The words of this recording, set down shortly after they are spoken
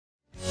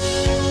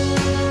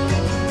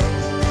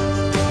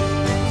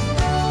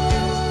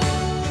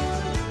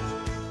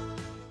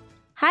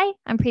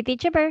I'm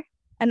Preeti Chipper.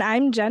 And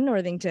I'm Jen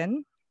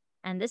Northington.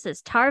 And this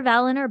is Tar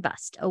Valon or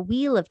Bust, a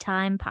Wheel of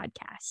Time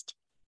podcast.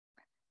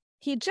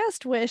 He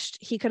just wished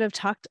he could have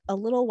talked a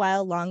little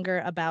while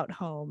longer about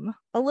home.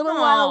 A little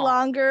while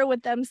longer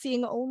with them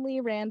seeing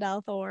only Rand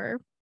al'Thor.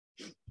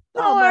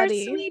 Oh,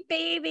 buddy. Sweet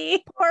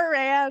baby. Poor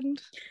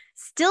Rand.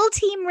 Still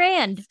Team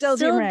Rand. Still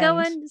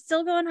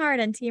going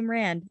hard on Team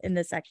Rand in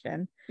this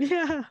section.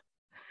 Yeah.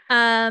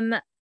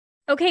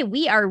 Okay,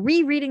 we are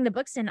rereading the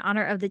books in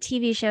honor of the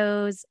TV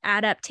show's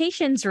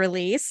adaptations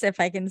release, if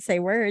I can say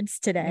words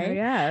today. Oh,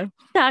 yeah.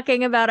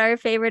 Talking about our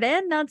favorite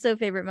and not so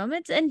favorite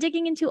moments and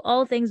digging into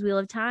all things Wheel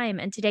of Time.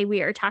 And today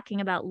we are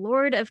talking about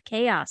Lord of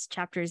Chaos,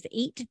 chapters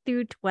 8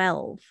 through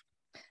 12.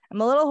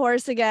 I'm a little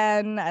hoarse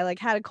again. I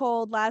had a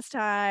cold last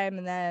time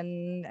and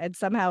then it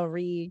somehow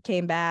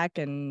came back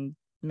and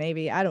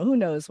maybe who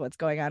knows what's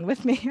going on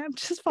with me. I'm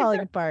just falling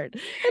apart.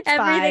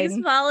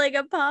 Everything's falling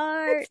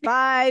apart. It's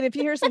fine. If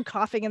you hear some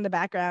coughing in the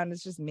background,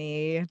 it's just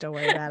me. Don't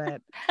worry about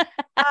it.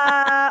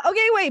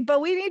 Okay, wait,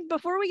 but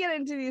before we get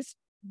into these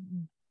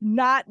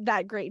not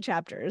that great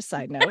chapters,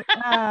 side note,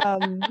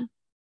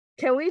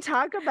 can we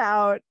talk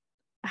about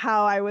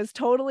how I was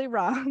totally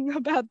wrong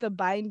about the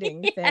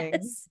binding thing?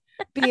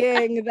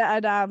 Being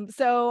that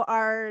so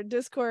our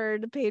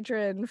Discord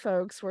patron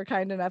folks were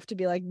kind enough to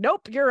be like,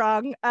 nope, you're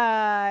wrong,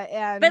 but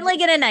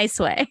in a nice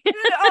way.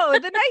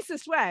 the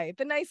nicest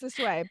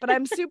way, but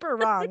I'm super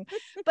wrong.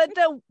 But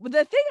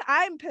the thing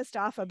I'm pissed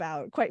off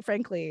about, quite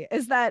frankly,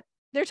 is that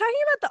they're talking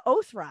about the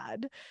oath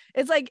rod.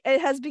 It's like it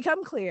has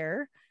become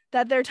clear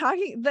that they're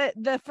talking that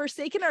the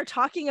Forsaken are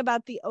talking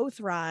about the oath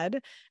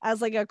rod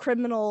as like a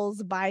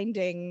criminal's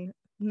binding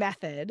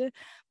method,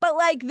 but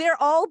they're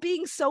all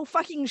being so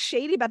fucking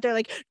shady about. They're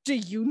like, do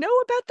you know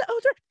about the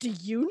oath? Do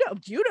you know?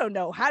 You don't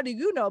know. How do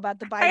you know about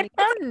the binding?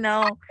 I don't know.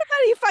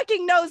 Everybody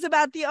fucking knows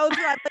about the oath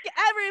rod.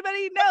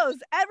 Everybody knows.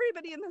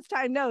 Everybody in this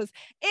time knows.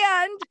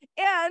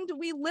 And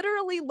we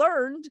literally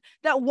learned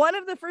that one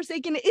of the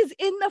Forsaken is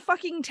in the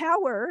fucking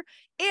tower,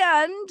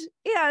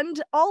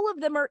 and all of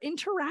them are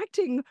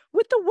interacting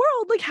with the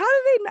world. How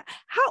do they?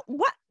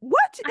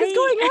 What is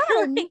going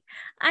on?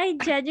 I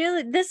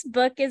genuinely, this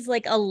book is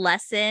like a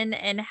lesson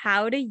in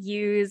how to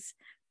use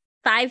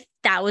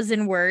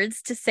 5,000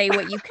 words to say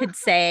what you could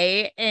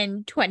say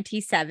in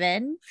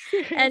 27.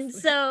 And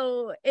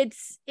so it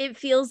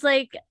feels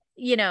like,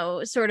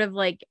 sort of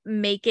like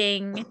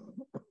making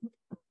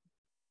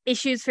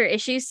issues for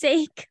issues'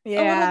 sake.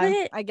 Yeah, a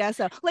little bit. I guess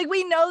so.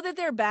 We know that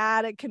they're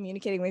bad at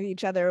communicating with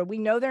each other. We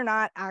know they're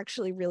not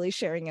actually really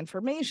sharing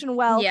information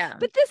well. Yeah.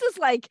 But this is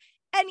like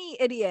any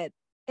idiot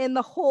in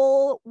the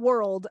whole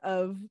world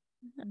of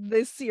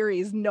this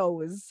series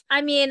knows.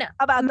 I mean,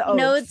 about the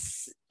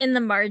notes in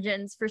the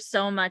margins for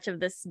so much of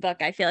this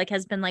book, I feel like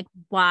has been like,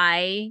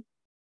 why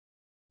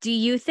do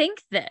you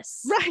think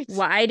this? Right.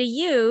 Why do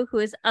you, who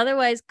is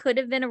otherwise could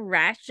have been a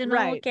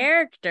rational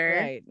character,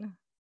 right?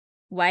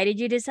 Why did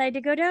you decide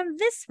to go down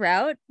this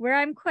route where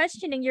I'm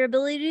questioning your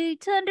ability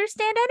to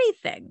understand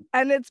anything?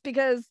 And it's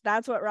because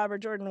that's what Robert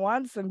Jordan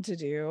wants them to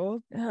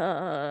do.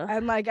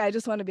 And I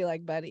just want to be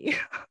like, buddy,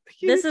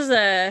 this is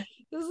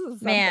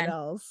something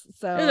else.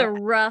 So this is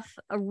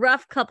a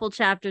rough couple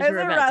chapters we're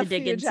about to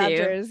dig into.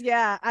 Chapters.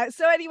 Yeah.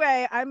 So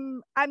anyway,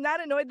 I'm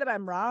not annoyed that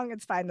I'm wrong.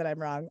 It's fine that I'm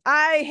wrong.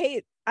 I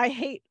hate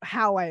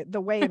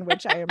the way in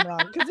which I am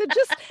wrong, because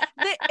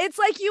it's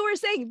like you were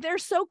saying, they're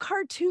so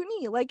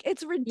cartoony.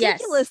 It's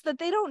ridiculous that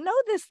they don't know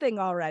this thing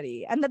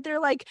already, and that they're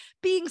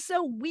being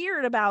so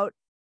weird about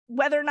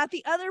whether or not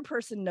the other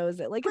person knows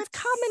it. It's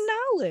common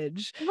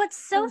knowledge. What's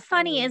so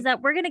funny is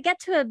that we're gonna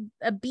get to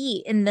a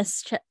beat in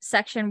this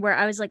section where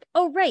I was like,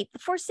 oh right, the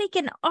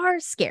Forsaken are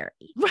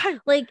scary.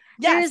 Right.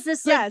 There's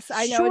this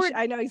I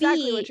know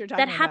exactly what you're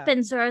talking about. That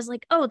happens where I was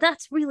like, oh,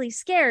 that's really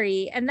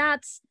scary, and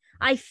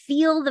I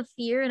feel the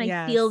fear and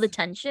I feel the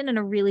tension in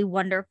a really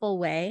wonderful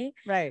way.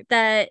 Right.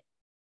 That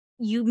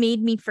you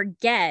made me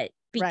forget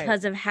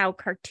because of how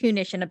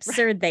cartoonish and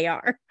absurd they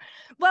are.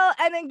 Well,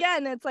 and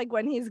again, it's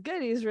when he's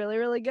good, he's really,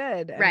 really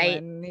good. And right.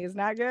 When he's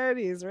not good,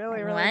 he's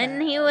really, really when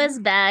bad. He was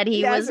bad,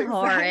 he was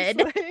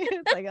horrid.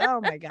 It's oh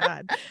my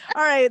God.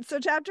 All right. So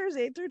chapters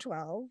 8 through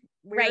 12.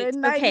 We're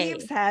in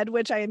Nynaeve's head,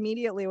 which I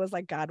immediately was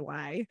like, God,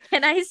 why?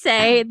 Can I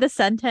say the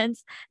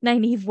sentence,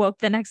 Nynaeve woke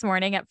the next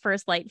morning at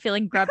first light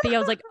feeling grumpy? I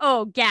was like,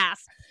 oh,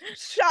 gasp.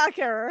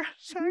 Shocker.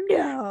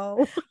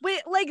 No.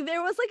 Wait,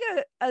 there was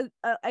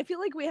I feel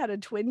like we had a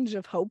twinge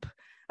of hope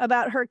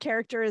about her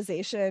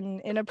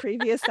characterization in a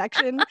previous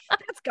section.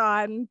 That's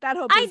gone. That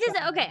hope is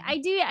gone. Okay,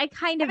 I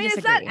kind of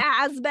disagree. It's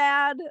not as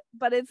bad,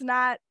 but it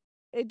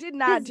did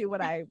not do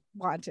what I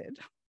wanted.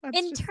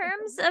 In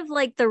terms of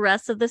the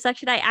rest of the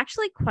section, I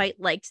actually quite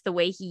liked the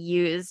way he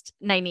used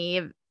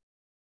Nynaeve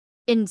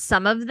in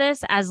some of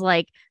this as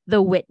the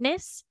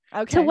witness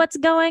to what's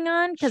going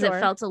on, because it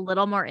felt a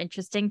little more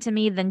interesting to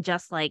me than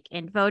just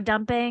info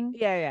dumping.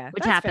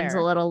 Which happens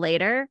a little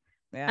later.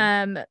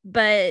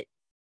 But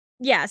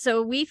yeah,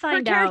 so we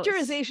find out her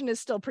characterization is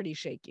still pretty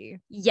shaky.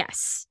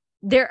 Yes.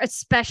 They're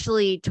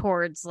especially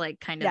towards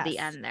kind of the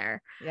end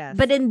there. Yes.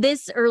 But in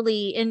this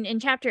in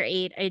chapter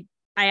 8,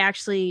 I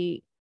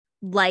actually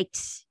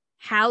liked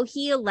how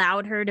he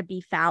allowed her to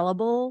be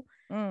fallible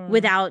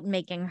without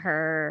making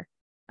her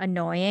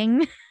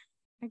annoying.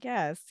 I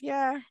guess.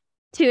 Yeah.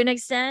 To an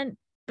extent.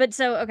 But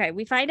so, okay,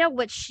 we find out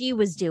what she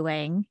was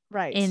doing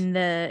right in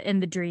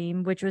the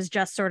dream, which was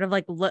just sort of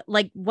like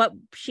what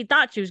she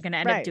thought she was going to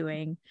end up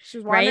doing. She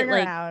was wandering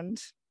right? around. Like,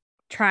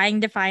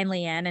 trying to find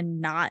Leanne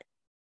and not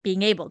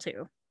being able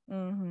to.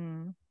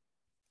 Mm-hmm.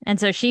 And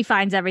so she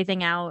finds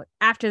everything out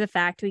after the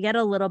fact. We get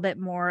a little bit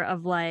more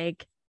of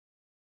like,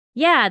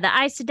 yeah, the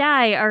Aes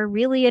Sedai are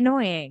really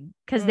annoying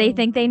because they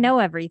think they know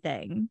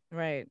everything.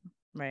 Right.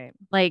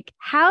 Like,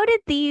 how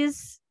did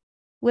these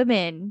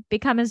women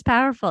become as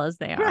powerful as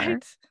they are?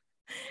 Right.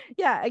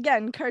 Yeah,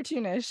 again,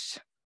 cartoonish.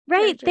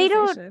 Right. They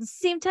don't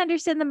seem to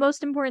understand the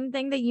most important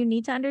thing that you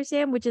need to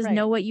understand, which is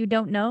know what you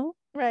don't know.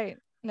 Right.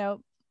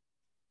 Nope.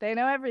 They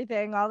know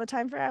everything all the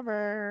time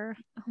forever.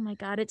 Oh my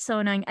God, it's so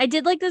annoying. I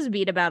did like this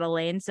beat about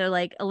Elaine. So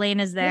like Elaine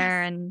is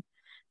there and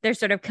they're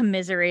sort of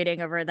commiserating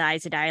over the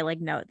Aes Sedai, like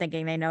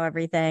thinking they know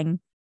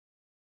everything.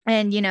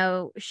 And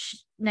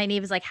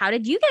Nynaeve is like, how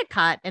did you get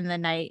caught in the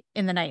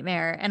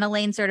nightmare? And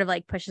Elaine sort of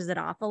like pushes it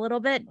off a little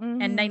bit.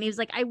 Mm-hmm. And Nynaeve's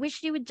like, I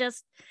wish you would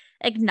just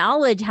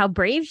acknowledge how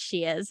brave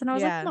she is. And I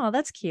was like, oh,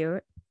 that's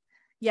cute.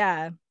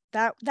 Yeah,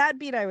 that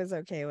beat I was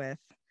okay with.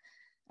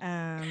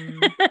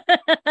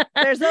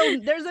 There's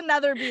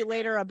another beat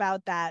later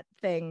about that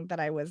thing that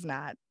I was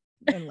not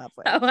in love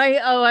with.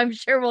 I'm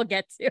sure we'll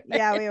get to it.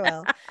 Yeah, we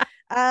will.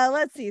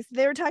 Let's see. So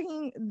they were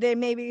talking.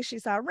 Maybe she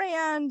saw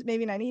Rand.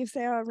 Maybe Nynaeve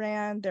saw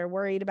Rand. They're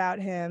worried about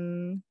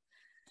him.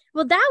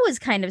 Well, that was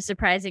kind of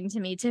surprising to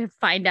me to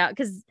find out,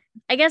 because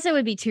I guess it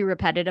would be too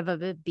repetitive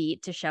of a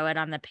beat to show it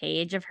on the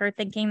page of her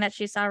thinking that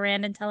she saw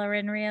Rand and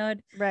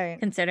Tel'aran'rhiod. Right.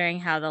 Considering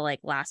how the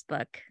last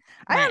book.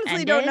 I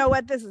honestly don't know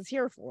what this is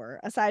here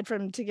for, aside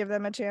from to give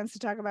them a chance to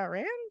talk about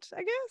Rand,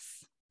 I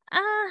guess.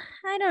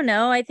 I don't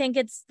know. I think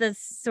it's the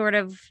sort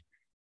of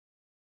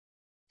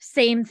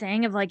same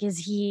thing of like, is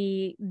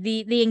he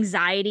the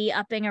anxiety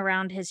upping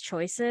around his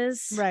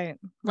choices? Right.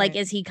 Like,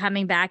 is he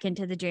coming back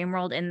into the dream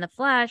world in the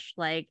flesh?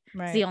 Like,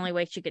 it's the only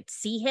way she could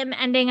see him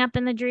ending up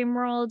in the dream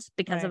world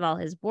because of all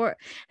his ward.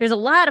 There's a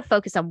lot of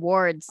focus on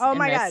wards. Oh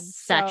my God,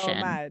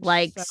 section.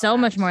 So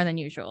much more than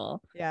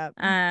usual.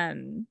 Yeah.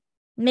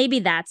 Maybe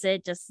that's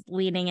it. Just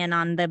leaning in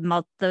on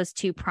those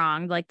two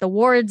pronged. Like the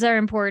wards are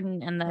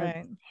important, and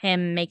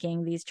him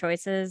making these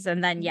choices,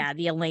 and then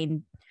the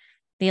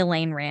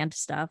Elaine Rand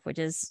stuff, which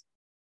is,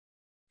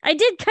 I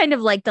did kind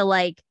of like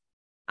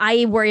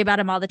I worry about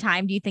him all the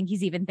time. Do you think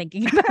he's even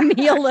thinking about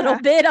me a little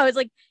bit? I was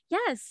like,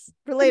 yes,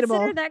 relatable.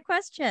 Consider that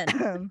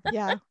question.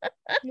 Yeah,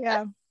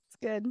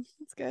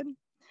 it's good.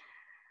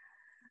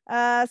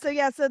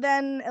 So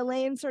then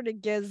Elaine sort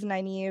of gives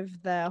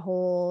Nynaeve the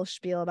whole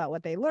spiel about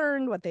what they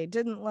learned, what they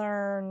didn't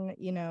learn,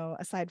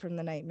 aside from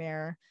the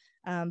nightmare.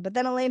 But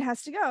then Elaine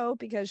has to go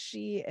because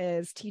she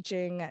is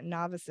teaching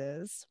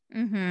novices.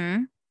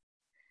 Mm-hmm.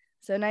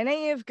 So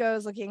Nynaeve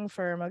goes looking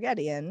for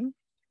Moghedien.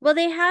 Well,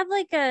 they have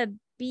like a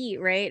beat,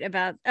 right?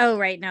 About,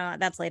 no,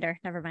 that's later.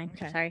 Never mind.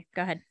 Okay. Sorry,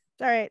 go ahead.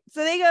 All right.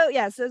 So they go,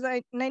 so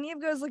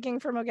Nynaeve goes looking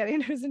for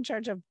Moghedien, who's in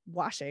charge of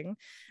washing.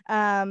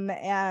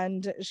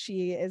 And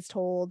she is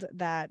told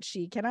that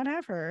she cannot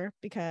have her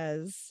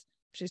because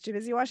she's too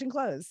busy washing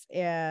clothes.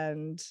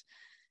 And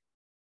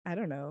I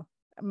don't know.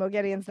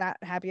 Moghedien's not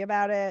happy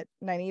about it.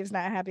 Nynaeve's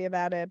not happy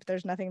about it, but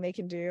there's nothing they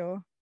can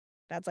do.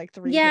 That's like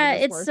 3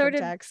 pages worth of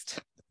text.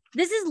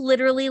 This is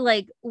literally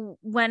like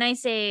when I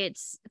say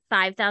it's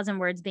 5,000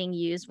 words being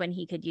used when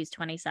he could use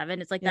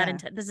 27. It's like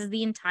that. This is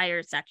the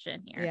entire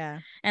section here. Yeah.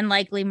 And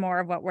likely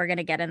more of what we're going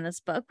to get in this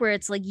book, where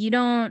it's like,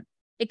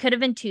 it could have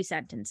been 2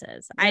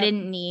 sentences. Yep. I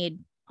didn't need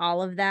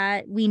all of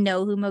that. We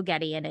know who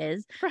Moghedien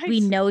is. Right.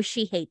 We know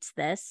she hates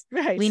this.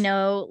 Right. We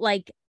know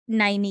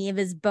Nynaeve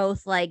is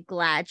both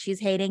glad she's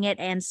hating it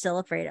and still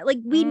afraid of it.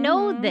 We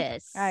know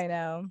this. I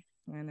know.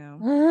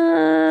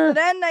 So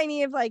then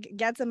Nynaeve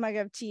gets a mug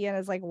of tea and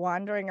is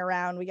wandering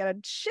around. We get a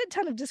shit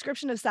ton of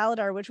description of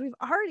Saladar, which we've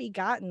already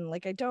gotten.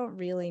 I don't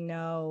really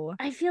know.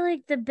 I feel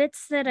like the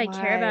bits that I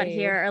care about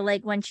here are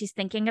when she's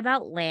thinking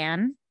about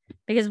Lan,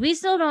 because we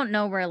still don't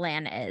know where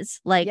Lan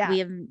is. We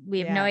have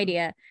no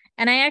idea.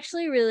 And I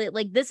actually really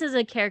this is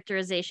a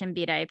characterization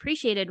beat I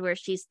appreciated, where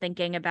she's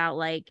thinking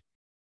about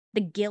the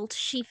guilt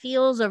she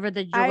feels over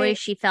the joy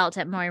she felt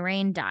at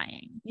Moiraine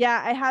dying.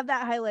 Yeah, I have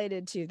that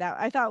highlighted too. That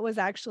I thought was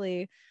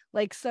actually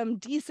some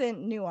decent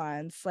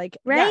nuance.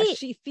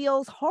 She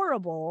feels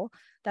horrible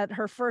that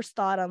her first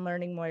thought on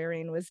learning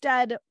Moiraine was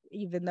dead,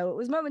 even though it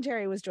was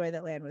momentary, was joy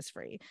that Lan was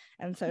free.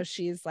 And so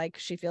she's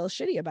she feels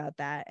shitty about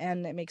that,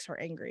 and it makes her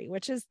angry,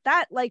 which is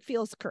that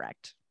feels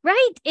correct.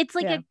 Right. It's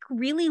a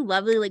really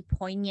lovely,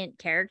 poignant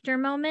character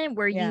moment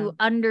where you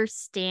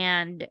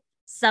understand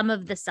some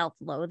of the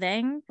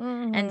self-loathing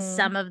and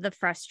some of the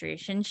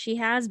frustration she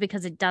has,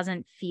 because it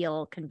doesn't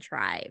feel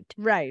contrived.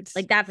 Right.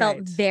 That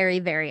felt very,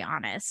 very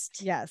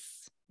honest.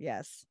 Yes.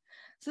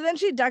 So then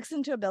she ducks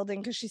into a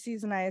building because she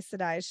sees an Aes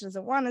Sedai she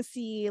doesn't want to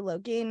see.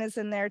 Logain is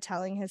in there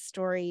telling his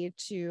story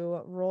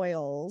to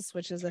royals,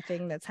 which is a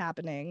thing that's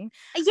happening.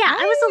 Yeah,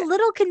 I was a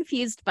little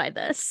confused by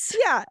this.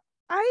 Yeah.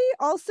 I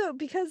also,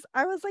 because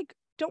I was like,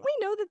 don't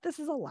we know that this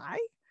is a lie?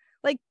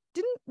 Like,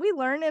 didn't we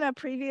learn in a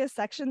previous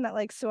section that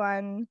like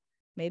Swan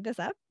made this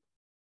up?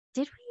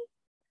 Did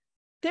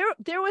we?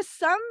 There was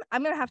some,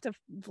 I'm gonna have to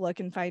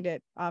look and find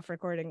it off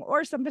recording,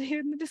 or somebody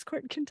in the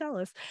Discord can tell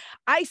us.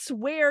 I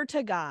swear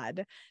to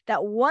God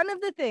that one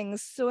of the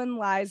things Suan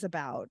lies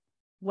about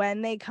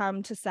when they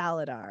come to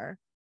Saladar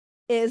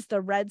is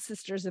the Red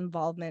Sisters'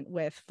 involvement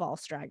with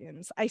false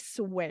dragons. I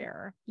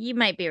swear. You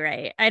might be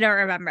right. I don't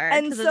remember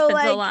And because so it's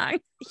been so like long.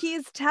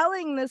 he's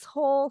telling this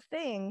whole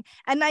thing,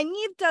 and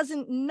Nynaeve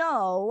doesn't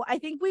know. I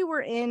think we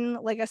were in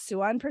like a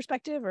Suan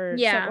perspective, or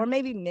Yeah. or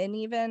maybe Min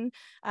even.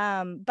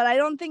 But I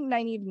don't think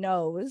Nynaeve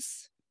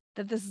knows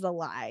that this is a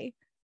lie.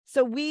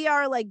 So we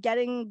are like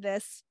getting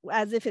this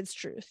as if it's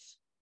truth,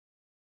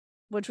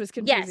 which was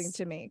confusing Yes.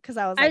 to me, because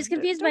I was I like, was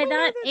confused "Don't by we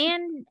know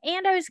that,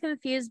 and I was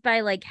confused by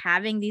like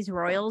having these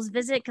royals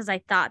visit because I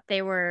thought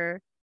they were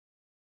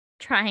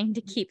trying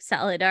to keep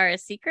Saladar a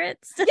secret.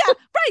 Yeah,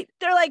 right.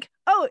 They're like,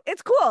 oh,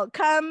 it's cool.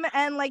 Come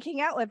and like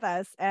hang out with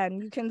us,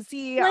 and you can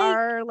see Like-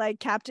 our like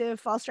captive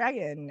false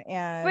dragon.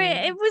 And But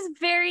it was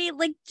very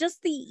like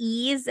just the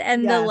ease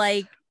and the Yes.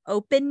 like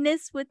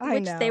openness with I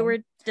which they know. were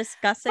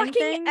discussing fucking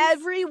things.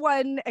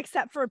 everyone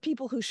except for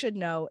people who should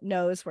know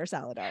knows where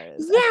Saladar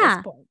is at Yeah.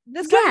 this point.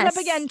 This comes up Yes.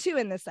 again too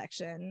in this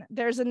section.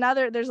 There's a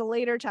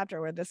later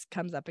chapter where this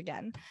comes up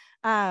again.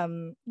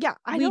 Yeah,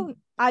 I don't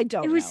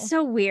It was know.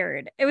 so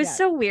weird. It was Yeah.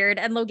 so weird.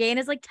 And Logain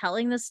is like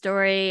telling the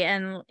story,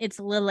 and it's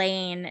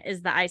Lilane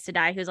is the Aes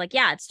Sedai who's like,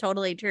 yeah, it's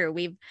totally true.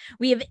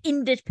 We have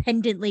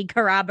independently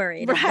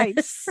corroborated Right,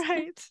 this.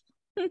 right.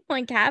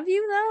 Like, have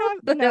you though?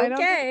 But No, I don't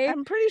okay.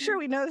 I'm pretty sure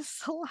we know this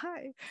is a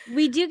lie.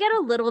 We do get a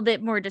little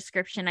bit more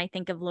description, I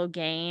think, of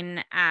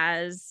Logain,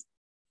 as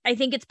I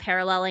think it's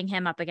paralleling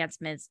him up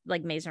against Mazer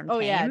Oh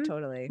Taim, yeah,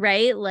 totally.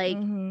 right? Like,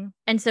 Mhm.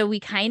 and so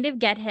we kind of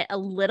get hit a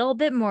little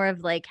bit more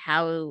of like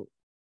how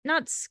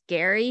not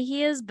scary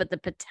he is, but the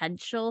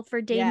potential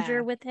for danger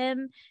Yeah. with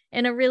him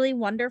in a really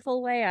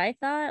wonderful way. I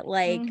thought,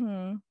 like,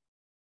 Mhm.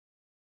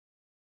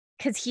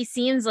 because he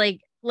seems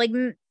like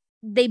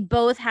they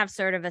both have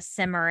sort of a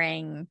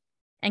simmering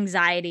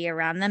anxiety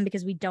around them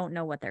because we don't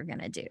know what they're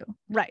gonna do.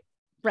 Right.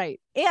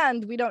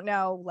 And we don't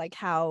know like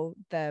how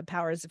the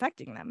power is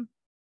affecting them.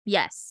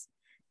 Yes,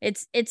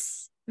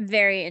 it's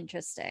very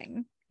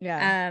interesting.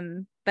 Yeah.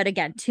 But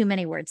again, too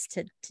many words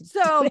to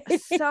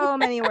So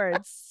many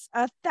words,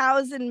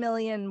 1,000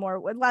 million more,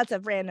 with lots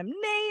of random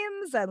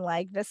names and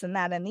like this and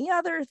that and the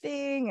other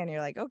thing, and you're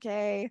like,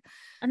 okay.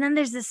 And then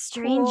there's this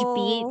strange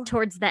Cool. beat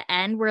towards the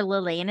end where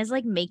Lilane is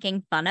like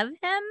making fun of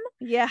him,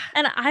 Yeah,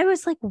 and I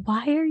was like,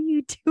 why are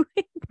you doing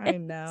this? I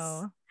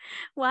know.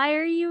 Why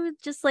are you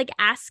just like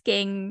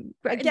asking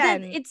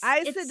Again, it's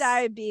Aes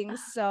Sedai being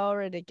so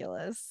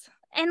ridiculous.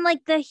 and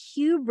like the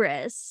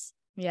hubris.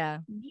 Yeah.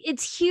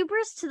 It's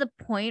hubris to the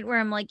point where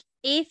I'm like,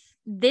 if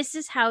this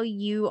is how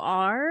you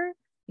are,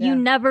 Yeah. you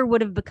never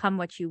would have become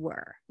what you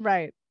were.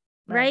 Right.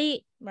 Right?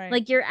 Right.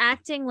 Like you're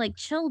acting like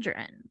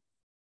children.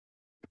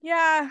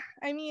 Yeah,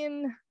 I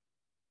mean,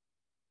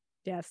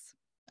 yes.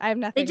 I have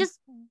nothing.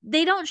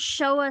 They don't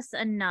show us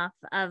enough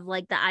of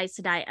like the Aes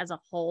Sedai as a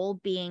whole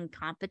being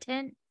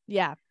competent.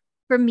 Yeah.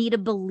 For me to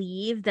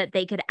believe that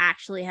they could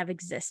actually have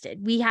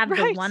existed. We have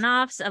the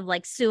one-offs of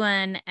like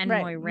Suan and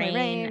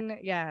Moiraine,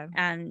 yeah,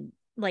 and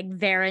like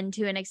Varen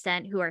to an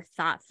extent, who are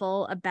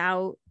thoughtful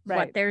about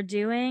what they're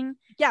doing.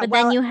 Yeah, but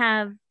then you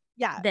have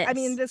this. I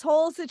mean, this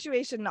whole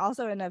situation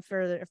also in a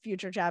further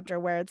future chapter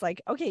where it's like,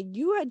 okay,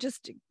 you had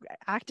just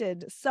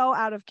acted so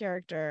out of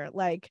character.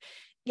 Like,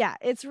 yeah,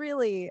 it's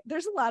really,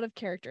 there's a lot of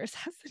character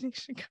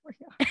assassination going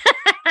on.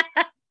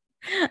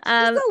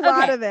 Just a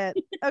lot of it.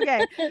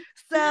 Okay.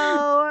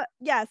 So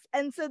yes.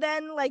 And so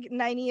then like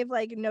Nynaeve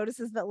like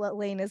notices that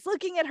Lane is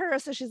looking at her.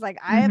 So she's like,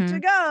 I have to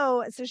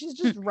go. So she's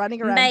just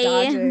running around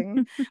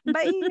dodging.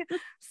 Bye.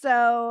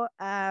 So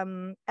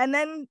and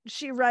then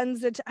she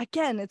runs into,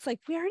 again, it's like,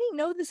 we already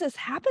know this is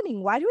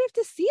happening. Why do we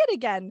have to see it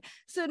again?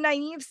 So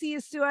Nynaeve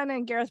sees Suan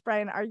and Gareth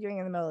Bryan arguing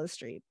in the middle of the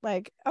street.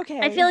 Like, okay.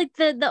 I feel like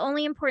the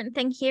only important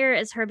thing here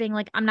is her being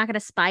like, I'm not gonna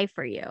spy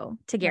for you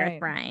to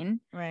Gareth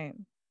Bryan. Right.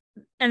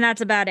 And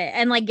that's about it.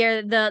 And like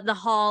the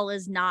hall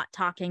is not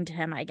talking to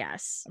him, I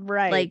guess.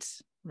 Right. Like,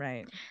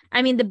 right.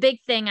 I mean, the big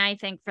thing I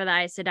think for the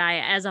Aes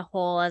Sedai as a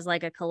whole, as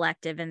like a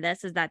collective in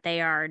this, is that they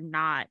are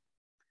not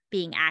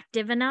being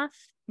active enough.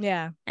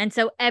 Yeah. And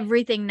so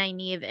everything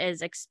Nynaeve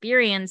is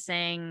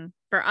experiencing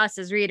for us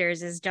as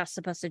readers is just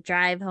supposed to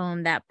drive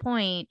home that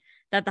point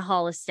that the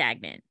hall is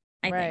stagnant,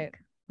 I think.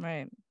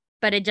 Right.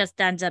 But it just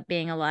ends up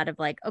being a lot of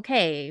like,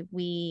 okay,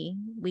 we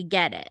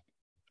get it.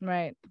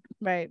 Right.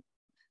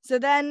 So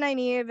then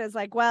Nynaeve is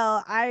like,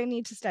 well, I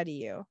need to study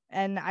you,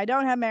 and I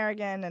don't have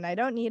Merrigan, and I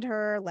don't need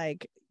her.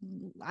 Like,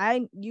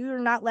 you're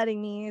not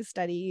letting me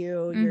study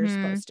you. You're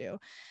supposed to.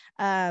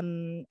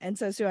 And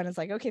so Suan is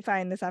like, okay,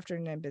 fine. This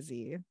afternoon I'm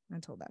busy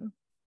until then.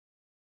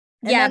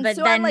 And then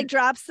Suan like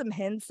drops some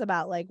hints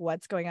about like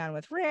what's going on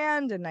with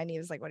Rand, and Nynaeve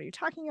is like, what are you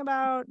talking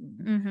about?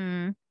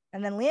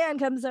 And then Leanne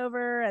comes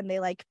over and they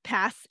like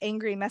pass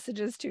angry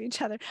messages to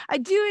each other. I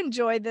do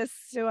enjoy this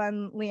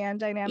Sue-An Leanne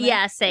dynamic.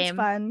 Yeah, same. It's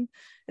fun.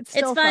 It's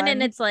still fun,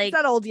 and it's like, it's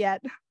not old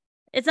yet.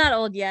 It's not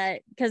old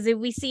yet because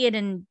we see it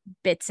in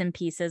bits and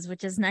pieces,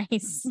 which is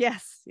nice.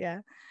 Yes. Yeah.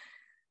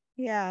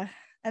 Yeah.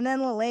 And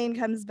then Lelaine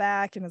comes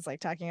back and is like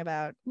talking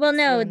about. Well,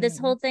 no, this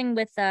whole thing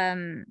with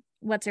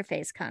what's her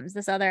face comes.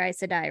 This other Aes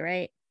Sedai,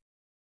 right?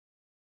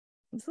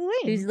 It's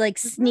Lelaine. Who's like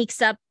sneaks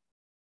up.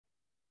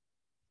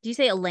 Do you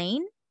say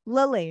Elaine?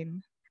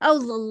 Lelaine.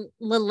 Oh,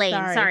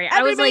 Lelaine. Sorry.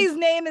 Everybody's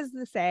name is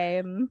the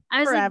same.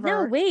 I was forever. like,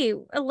 no, wait,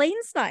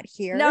 Elaine's not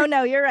here.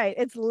 No, you're right.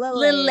 It's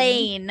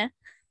Lelaine.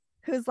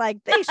 Who's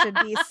like, they should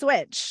be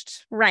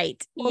switched.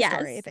 Right. Yes.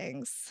 Story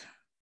things.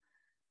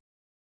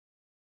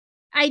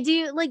 I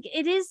do like,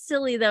 it is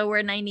silly though,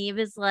 where Nynaeve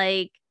is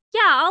like,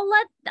 yeah,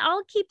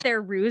 I'll keep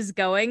their ruse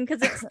going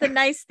because it's the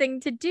nice thing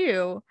to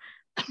do.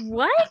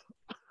 What?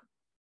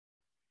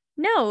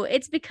 No,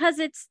 it's because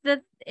it's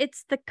the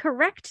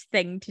correct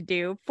thing to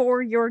do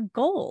for your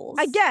goals.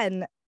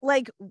 Again,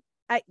 like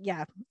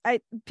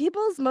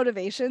people's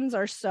motivations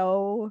are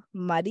so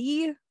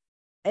muddy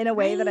in a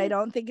way that I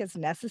don't think is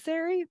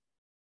necessary.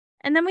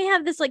 And then we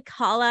have this like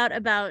call out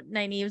about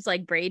Nynaeve's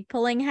like braid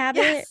pulling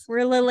habit,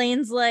 where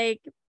Lelaine's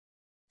like,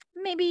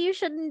 maybe you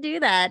shouldn't do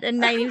that.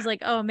 And Nynaeve's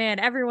like, oh man,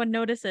 everyone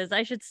notices.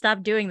 I should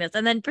stop doing this.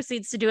 And then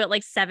proceeds to do it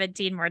like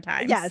 17 more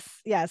times.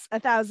 Yes,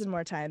 1,000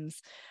 more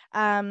times.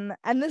 And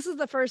this is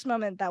the first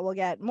moment that we'll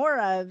get more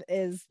of,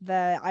 is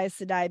the Aes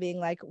Sedai being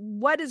like,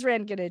 what is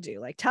Rand gonna do?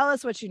 Like, tell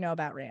us what you know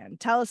about Rand.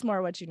 Tell us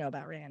more what you know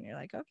about Rand. You're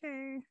like,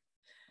 okay.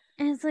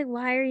 And it's like,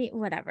 why are you,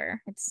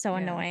 whatever. It's so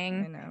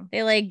annoying. I know.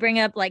 They like bring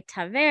up like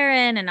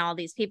Ta'Veren and all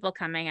these people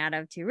coming out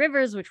of Two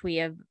Rivers, which we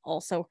have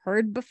also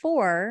heard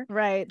before.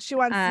 Right. She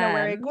wants to know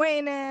where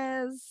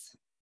Egwene is.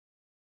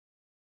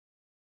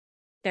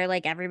 They're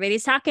like,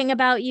 everybody's talking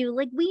about you.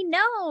 Like, we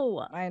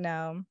know. I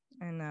know.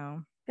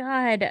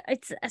 God,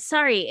 it's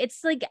sorry.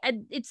 It's like,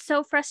 it's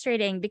so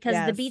frustrating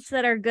because the beats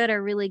that are good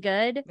are really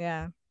good.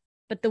 Yeah.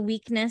 But the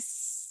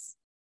weakness,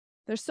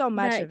 there's so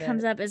much of it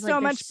comes up is so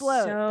like, much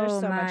bloat. There's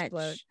so much much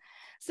bloat.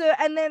 So,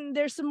 and then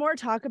there's some more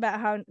talk about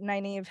how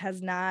Nynaeve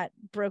has not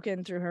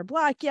broken through her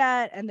block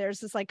yet. And there's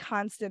this like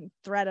constant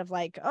threat of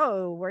like,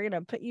 oh, we're going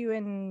to put you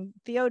in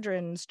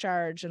Theodrin's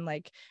charge. And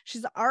like,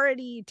 she's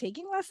already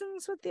taking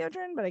lessons with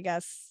Theodrin, but I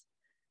guess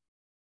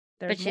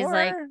there's she's more.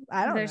 Like,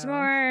 I don't there's know.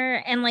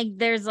 more. And like,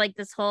 there's like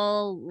this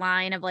whole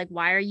line of like,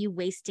 why are you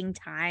wasting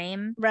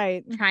time?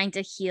 Right. Trying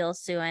to heal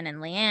Sue-An and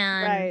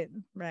Leanne.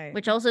 Right.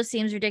 Which also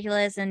seems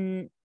ridiculous.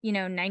 And you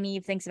know,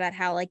 Nynaeve thinks about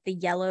how like the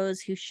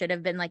yellows who should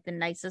have been like the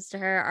nicest to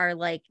her are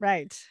like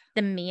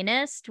the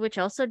meanest, which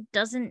also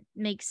doesn't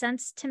make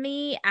sense to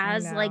me,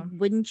 as like,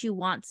 wouldn't you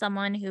want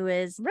someone who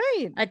is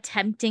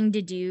attempting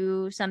to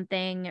do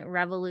something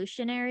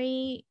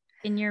revolutionary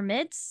in your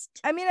midst?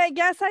 I mean, I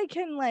guess I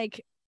can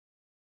like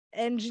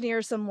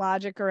engineer some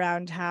logic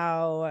around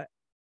how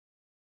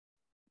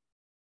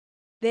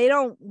they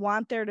don't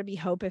want there to be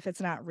hope if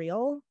it's not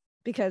real,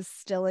 because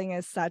stilling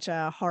is such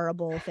a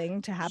horrible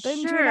thing to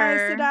happen to an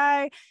Aes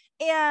Sedai.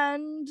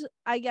 And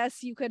I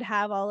guess you could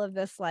have all of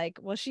this like,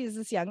 well, she's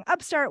this young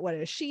upstart, what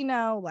does she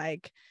know?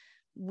 Like,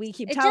 we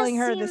keep telling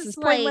her this is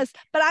pointless.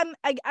 But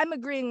I'm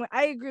agreeing.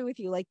 I agree with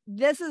you. Like,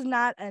 this is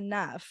not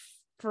enough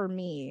for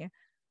me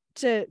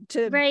to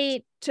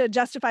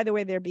justify the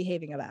way they're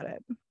behaving about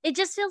it. It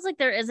just feels like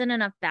there isn't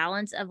enough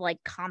balance of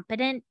like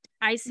competent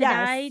Aes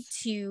Sedai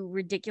to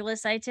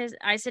ridiculous Aes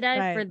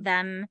Sedai for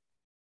them.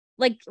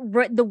 Like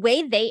the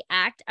way they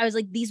act, I was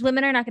like, these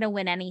women are not going to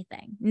win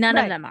anything. None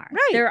of them are.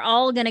 They're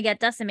all going to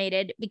get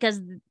decimated because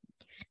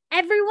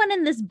everyone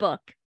in this book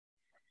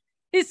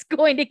is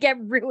going to get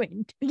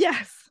ruined.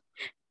 Yes.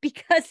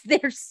 Because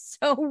they're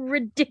so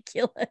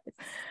ridiculous.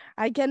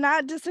 I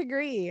cannot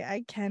disagree.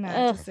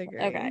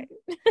 Okay.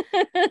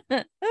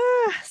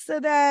 So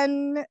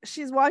then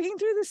she's walking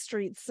through the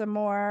streets some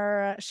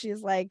more.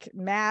 She's like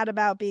mad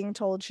about being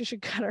told she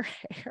should cut her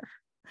hair.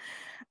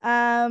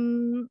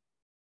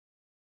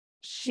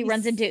 She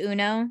runs into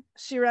Uno.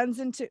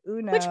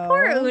 Which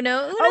poor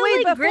Uno. Oh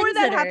wait, like, before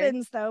that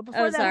happens though,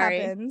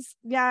 happens,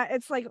 yeah,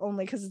 it's like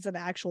only because it's an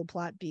actual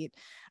plot beat.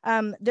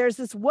 There's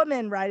this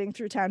woman riding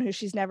through town who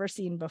she's never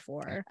seen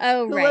before.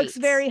 Oh, who looks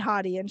very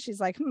haughty, and she's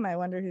like, I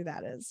wonder who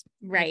that is.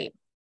 Right.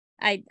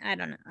 Okay. I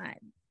don't know.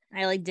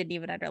 I like didn't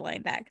even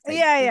underline that.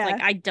 Yeah.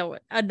 Like, I don't.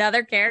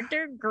 Another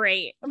character,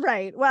 great.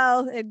 Right.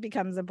 Well, it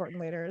becomes important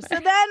later. So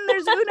then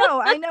there's Uno.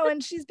 I know,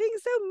 and she's being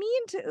so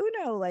mean to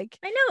Uno. Like,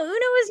 I know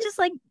Uno is just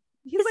like,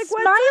 he's like,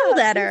 smiled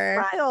at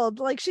her. Smiled.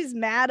 Like, she's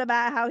mad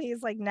about how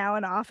he's like now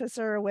an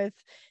officer with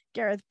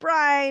Gareth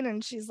Bryne,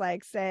 and she's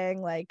like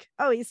saying like,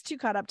 oh, he's too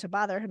caught up to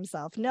bother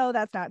himself. No,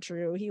 that's not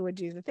true. He would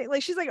do the thing.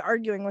 Like, she's like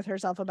arguing with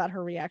herself about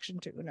her reaction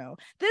to Uno.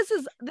 This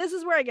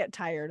is where I get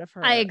tired of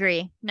her. I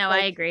agree.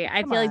 I agree.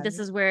 I feel like this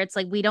is where it's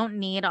like, we don't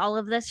need all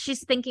of this.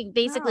 She's thinking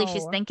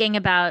she's thinking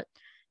about,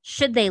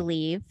 should they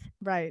leave?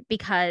 Right.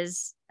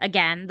 Because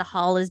again, the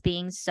hall is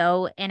being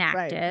so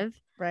inactive.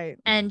 Right.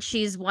 And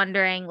she's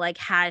wondering, like,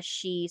 has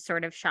she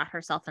sort of shot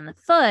herself in the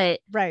foot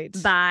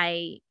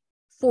by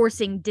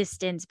forcing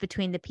distance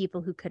between the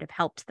people who could have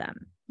helped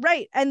them.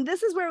 Right. And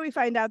this is where we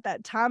find out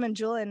that Tom and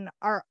Julian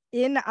are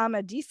in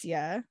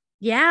Amadisia.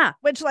 Yeah.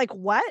 Which, like,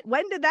 what?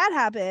 When did that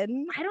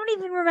happen? I don't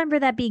even remember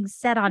that being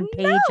said on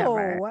page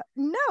ever.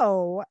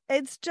 No.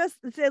 It's just,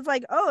 it's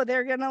like, oh,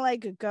 they're gonna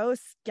like go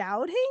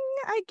scouting,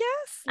 I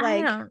guess.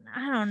 Like,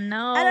 I don't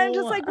know. And I'm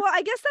just like, well,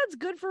 I guess that's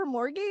good for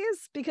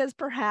Morghese because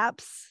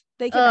perhaps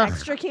they can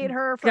extricate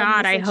her from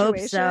God, the I hope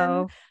situation.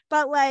 so.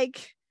 But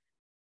like,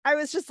 I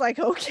was just like,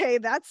 okay,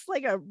 that's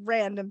like a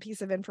random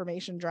piece of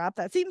information drop.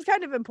 That seems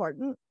kind of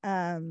important.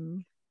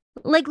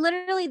 Like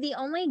literally the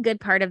only good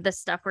part of this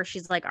stuff where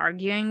she's like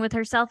arguing with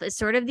herself is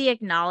sort of the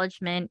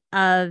acknowledgement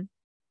of,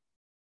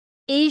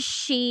 is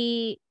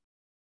she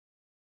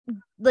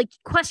like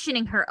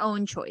questioning her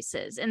own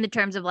choices in the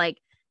terms of like,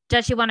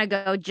 does she want to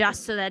go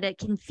just so that it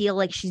can feel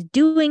like she's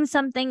doing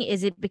something?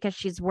 Is it because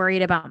she's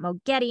worried about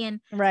Moghedien?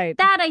 Right.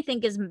 That I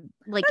think is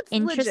like that's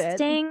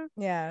interesting. Legit.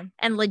 Yeah.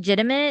 And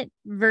legitimate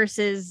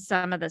versus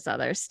some of this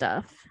other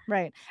stuff.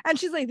 Right. And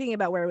she's like thinking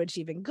about where would she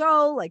even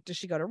go? Like, does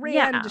she go to Rand?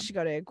 Yeah. Does she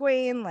go to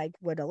Egwene? Like,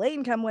 would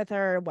Elaine come with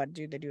her? What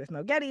do they do with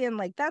Moghedien?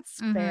 Like, that's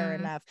fair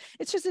enough.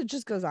 It's just, it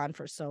just goes on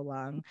for so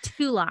long.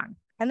 Too long.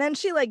 And then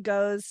she like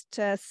goes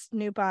to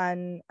snoop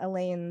on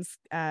Elaine's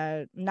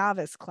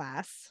novice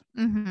class.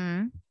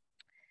 Mm-hmm.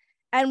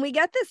 And we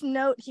get this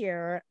note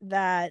here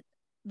that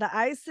the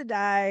Aes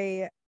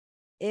Sedai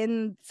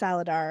in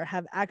Saladar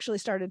have actually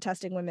started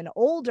testing women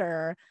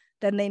older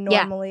than they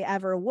normally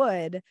ever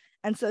would.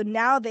 And so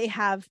now they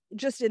have,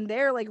 just in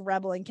their like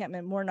rebel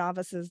encampment, more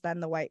novices than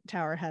the White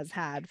Tower has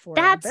had for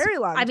a very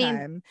long time. I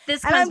mean,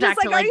 this and comes I'm back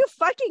just like, are you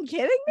fucking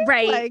kidding me?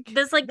 Right. Like,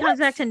 this like comes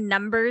back to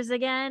numbers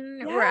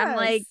again, where I'm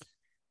like,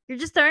 you're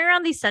just throwing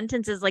around these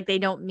sentences like they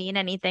don't mean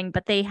anything,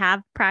 but they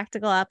have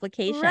practical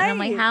application. Right. I'm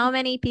like, how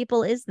many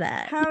people is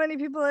that? How many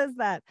people is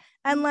that?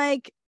 And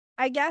like,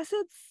 I guess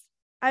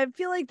I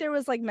feel like there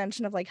was like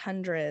mention of like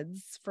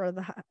hundreds for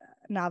the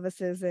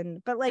novices,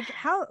 but like,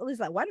 how is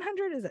that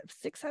 100? Is it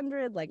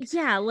 600? Like,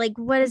 yeah, like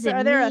what is it?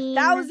 Are there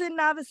 1,000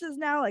 novices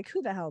now? Like,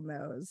 who the hell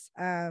knows?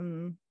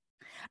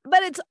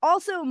 But it's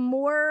also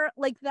more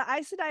like the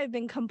Aes Sedai have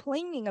been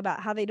complaining about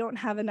how they don't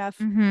have enough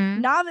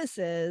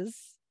novices.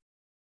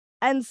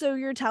 And so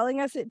you're telling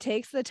us it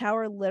takes the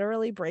tower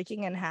literally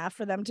breaking in half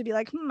for them to be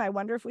like, I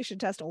wonder if we should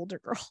test older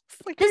girls.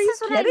 Like, this is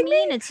what I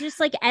mean. It's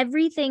just like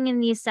everything in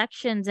these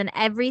sections and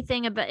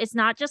everything about, it's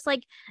not just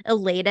like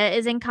Elena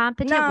is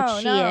incompetent,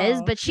 which she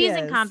is, but she's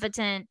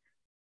incompetent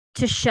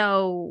to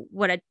show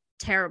what a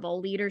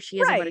terrible leader she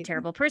is and what a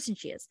terrible person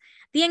she is.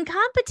 The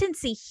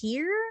incompetency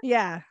here,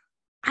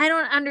 I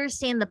don't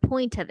understand the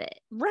point of it.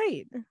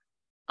 Right.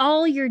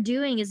 All you're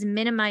doing is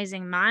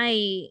minimizing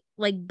my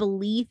like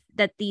belief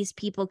that these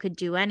people could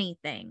do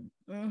anything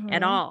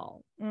at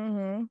all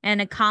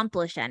and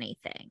accomplish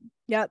anything.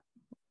 Yep.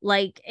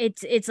 Like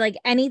it's like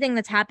anything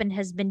that's happened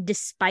has been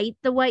despite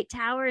the White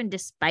Tower and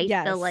despite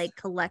the like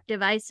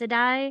collective Aes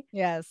Sedai.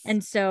 Yes.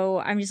 And so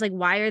I'm just like,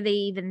 why are they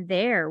even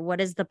there? What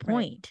is the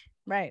point?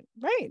 Right.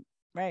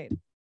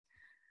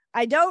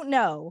 I don't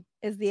know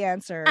is the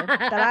answer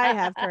that I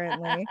have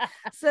currently.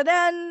 So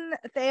then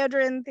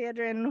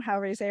Theoden,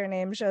 however you say her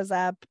name, shows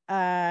up.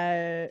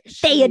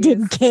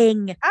 Theoden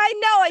King. I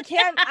know,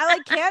 I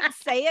can't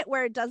say it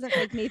where it doesn't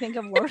make me think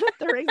of Lord of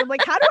the Rings. I'm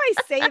like, how do I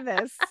say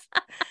this?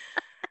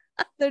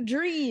 The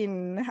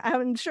Dream.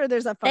 I'm sure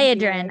there's a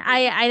Theodrin.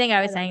 I think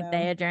I was saying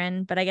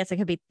Theodrin, but I guess it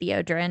could be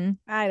Theodrin.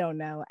 I don't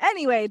know.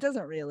 Anyway, it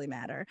doesn't really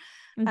matter.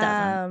 It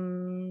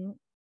doesn't.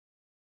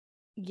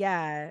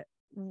 Yeah,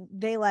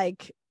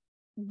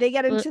 they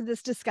get into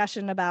this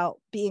discussion about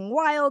being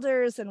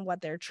Wilders and what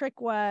their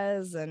trick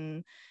was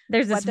and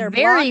there's what this their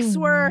very blocks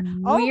were.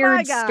 Weird oh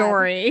my God.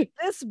 Story.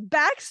 This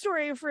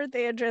backstory for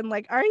Theodrin,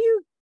 like, are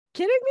you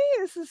kidding me?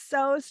 This is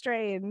so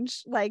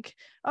strange. Like,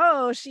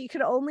 oh, she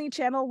could only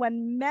channel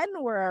when men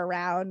were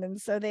around, and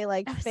so they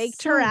like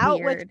faked her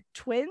out with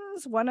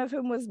twins, one of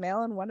whom was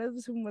male and one of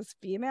whom was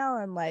female,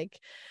 and like,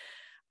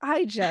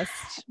 I don't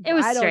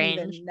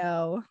strange. Even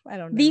know. I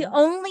don't know. The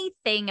only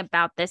thing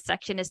about this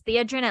section is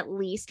Theodrin at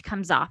least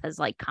comes off as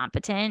like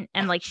competent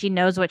and like she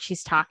knows what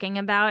she's talking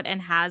about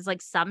and has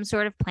like some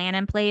sort of plan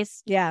in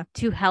place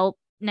to help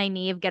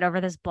Nynaeve get over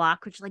this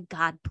block, which like,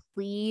 God,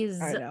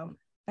 please. I know.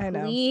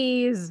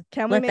 Please.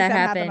 Can we make that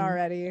happen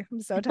already?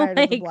 I'm so tired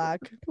of the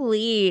block.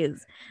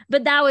 Please.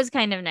 But that was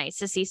kind of nice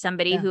to see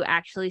somebody who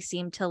actually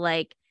seemed to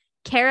like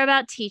care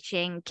about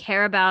teaching,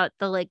 care about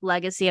the like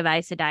legacy of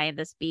Aes Sedai in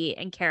this beat,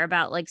 and care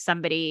about like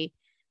somebody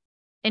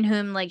in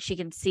whom like she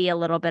can see a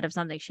little bit of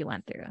something she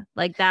went through.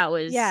 Like that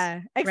was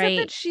except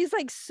that she's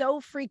like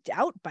so freaked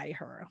out by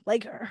her.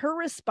 Like her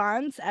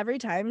response every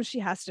time she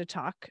has to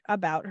talk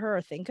about her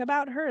or think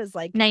about her is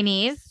like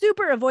Nynaeve,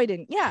 super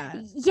avoidant.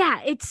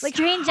 It's like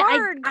strange.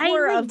 I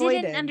like,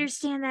 didn't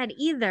understand that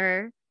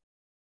either,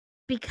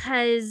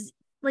 because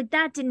like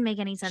that didn't make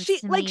any sense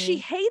to me. She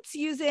hates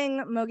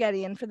using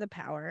Moghedien for the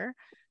power.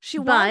 She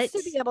wants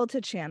to be able to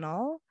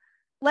channel,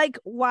 Like,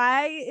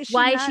 why is she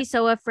Why is she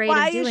so afraid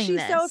of doing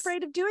this? so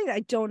afraid of doing it?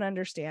 I don't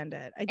understand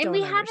it. And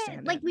we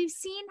haven't, like, we've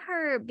seen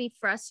her be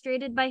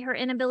frustrated by her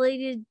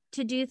inability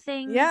to do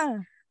things. Yeah.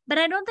 But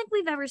I don't think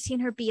we've ever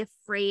seen her be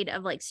afraid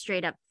of, like,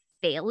 straight up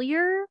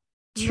failure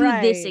to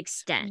this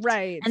extent.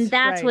 Right. And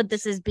that's what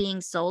this is being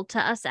sold to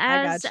us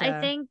as, I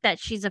think, that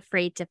she's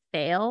afraid to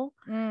fail.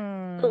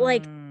 But,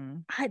 like,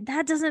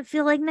 that doesn't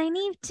feel like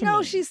Nynaeve to me.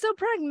 No, she's so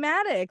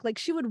pragmatic. Like,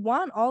 she would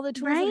want all the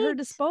tools at her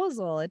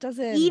disposal. It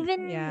doesn't.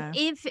 Even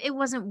if it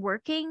wasn't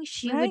working,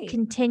 she would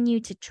continue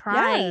to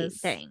try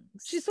things.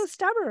 She's so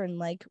stubborn.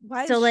 Like,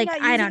 why so, is like, she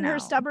not using her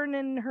stubborn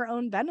in her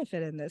own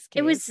benefit in this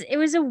case? It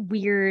was a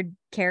weird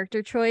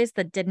character choice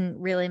that didn't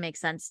really make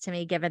sense to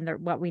me, given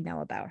what we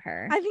know about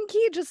her. I think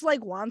he just,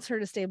 like, wants her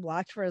to stay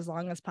blocked for as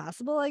long as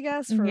possible, I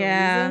guess,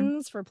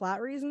 for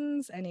plot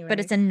reasons. Anyway, but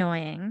it's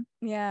annoying.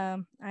 Yeah,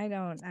 I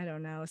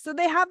don't know. So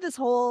they have this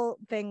whole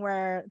thing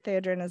where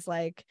Theoden is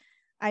like,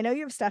 I know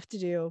you have stuff to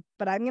do,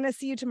 but I'm gonna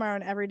see you tomorrow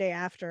and every day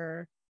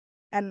after,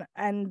 and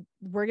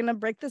we're gonna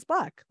break this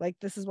block. Like,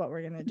 this is what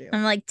we're gonna do.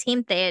 I'm like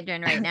Team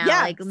Theoden right now.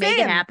 Yeah, like, make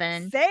it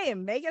happen.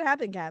 Make it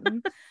happen,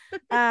 Captain.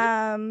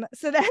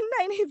 So then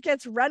Nynaeve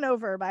gets run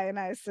over by an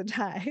Aes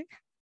Sedai,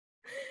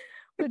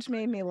 which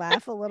made me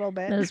laugh a little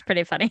bit. It was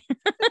pretty funny.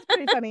 It's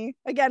pretty funny.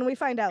 Again, we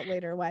find out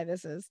later why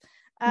this is.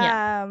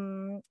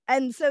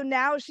 And so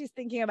now she's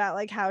thinking about,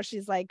 like, how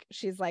she's like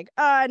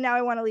now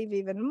I want to leave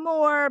even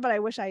more, but I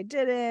wish I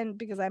didn't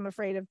because I'm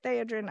afraid of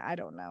Theoden. I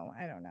don't know.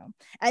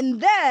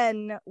 And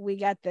then we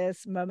get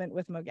this moment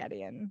with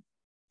Moghedien.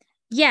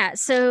 Yeah,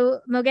 so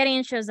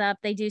Moghedien shows up.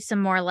 They do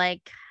some more,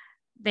 like,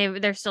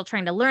 they're still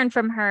trying to learn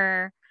from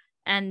her,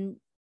 and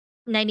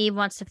Nynaeve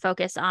wants to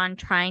focus on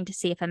trying to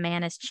see if a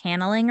man is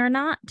channeling or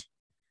not.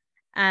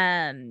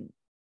 And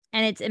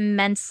it's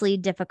immensely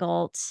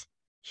difficult.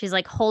 She's,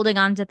 like, holding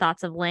on to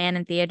thoughts of Lan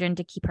and Theoden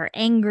to keep her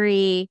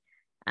angry.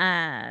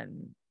 Yeah.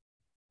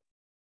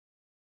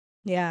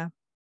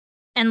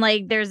 And,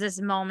 like, there's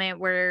this moment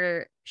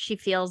where she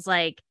feels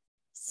like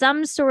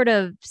some sort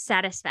of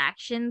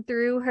satisfaction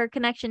through her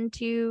connection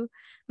to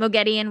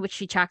Moghedien, which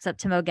she chalks up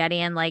to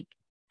Moghedien, like,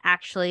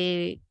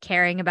 actually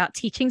caring about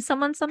teaching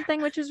someone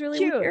something, which is really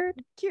weird.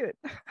 Cute.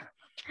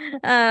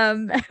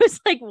 I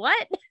was like,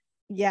 what?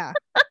 Yeah.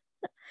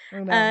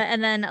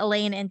 And then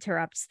Elaine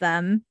interrupts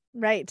them.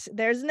 Right.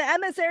 There's an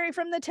emissary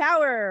from the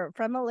tower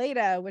from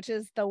Elaida, which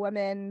is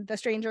the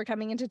stranger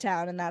coming into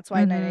town, and that's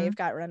why Nynaeve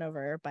got run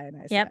over by a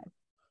nice guy.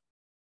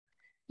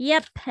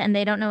 Yep. And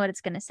they don't know what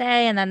it's gonna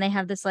say, and then they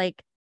have this,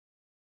 like,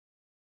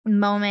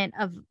 moment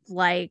of,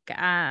 like,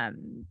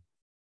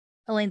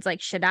 Elaine's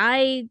like,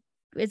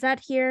 is that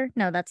here?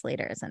 No, that's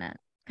later, isn't it?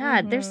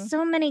 God, there's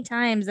so many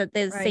times that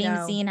the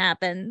same scene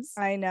happens.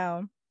 I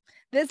know.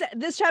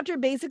 This chapter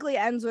basically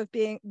ends with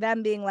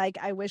them being like,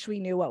 I wish we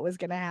knew what was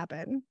gonna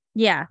happen.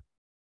 Yeah.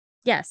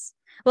 Yes.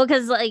 Well,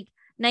 because, like,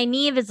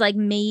 Nynaeve is like,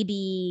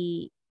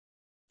 maybe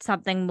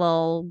something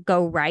will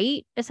go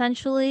right,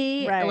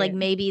 essentially. Right. Like,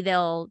 maybe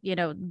they'll,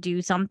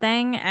 do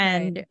something.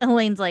 And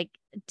Elaine's like,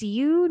 do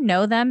you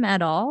know them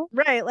at all?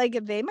 Right. Like,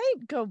 they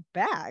might go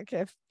back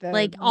if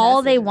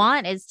all they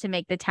want is to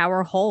make the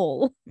tower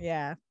whole.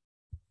 Yeah.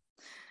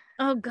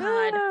 Oh,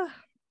 God.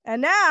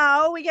 And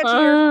now we get to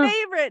your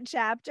favorite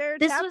chapter,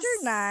 chapter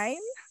 9.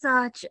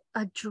 Such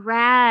a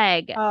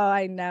drag. Oh,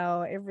 I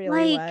know. It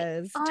really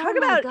was. Talk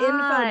about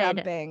info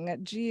dumping.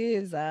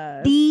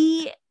 Jesus.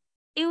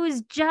 It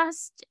was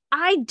just,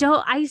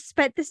 I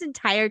spent this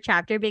entire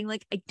chapter being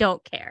like, I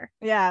don't care.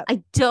 Yeah.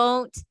 I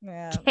don't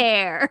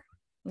care.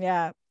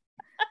 Yeah.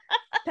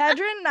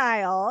 Pedron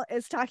Niall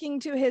is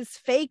talking to his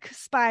fake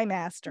spy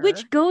master,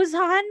 which goes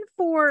on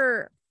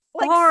for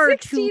like far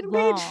 16 too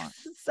long. Pages,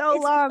 so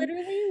it's long.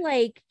 Literally,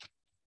 like,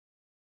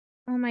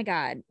 oh my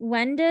God,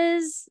 when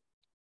does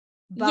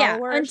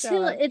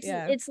until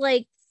it's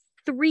like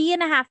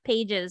 3.5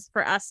 pages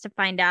for us to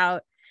find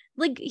out.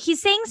 Like, he's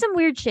saying some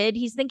weird shit.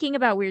 He's thinking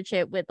about weird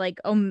shit with, like,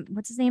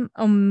 what's his name?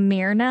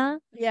 Omirna.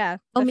 Yeah.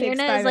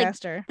 Omirna is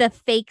like the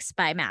fake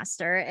spy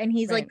master. And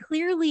he's like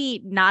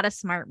clearly not a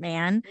smart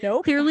man.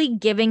 Nope. Clearly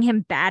giving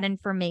him bad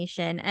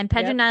information. And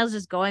Pedron Niall's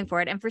just going for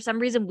it. And for some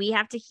reason, we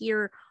have to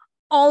hear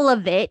all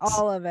of it.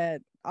 All of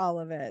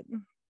it.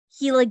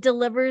 He, like,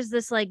 delivers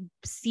this, like,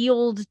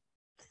 sealed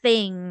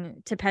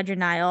thing to Pedron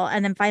Niall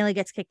and then finally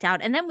gets kicked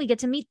out, and then we get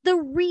to meet the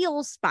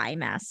real spy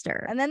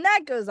master, and then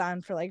that goes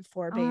on for like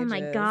 4 pages. Oh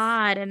my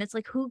God. And it's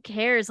like, who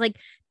cares? Like,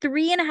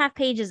 3.5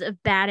 pages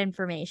of bad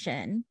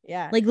information,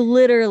 like,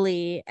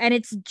 literally. And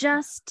it's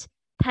just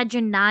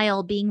Pedron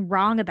Niall being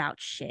wrong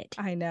about shit.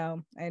 I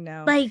know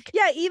like,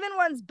 yeah, even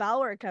once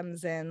Balor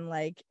comes in,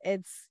 like,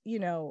 it's, he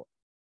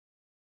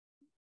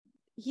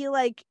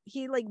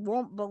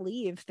won't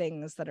believe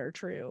things that are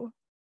true.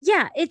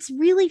 Yeah, it's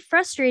really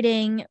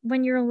frustrating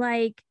when you're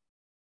like,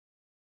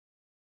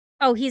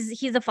 oh,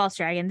 he's a false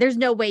dragon. There's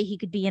no way he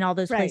could be in all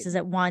those places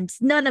at once.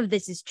 None of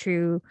this is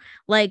true.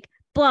 Like,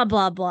 blah,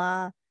 blah,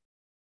 blah.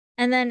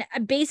 And then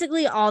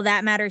basically all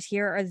that matters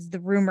here is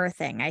the rumor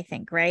thing, I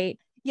think, right?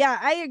 Yeah,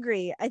 I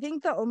agree. I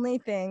think the only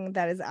thing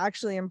that is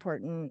actually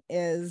important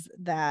is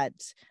that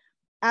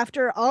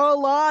after a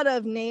lot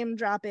of name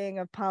dropping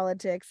of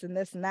politics and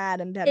this and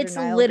that, and Pedro It's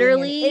Nile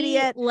literally being an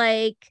idiot.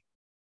 like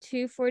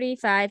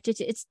 245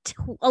 to it's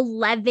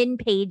 11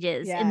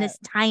 pages in this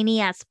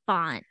tiny ass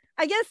font.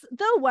 I guess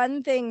the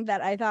one thing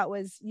that I thought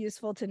was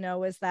useful to know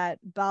was that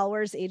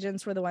Balwer's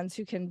agents were the ones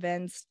who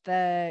convinced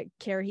the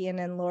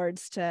Cairhienin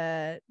lords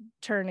to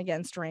turn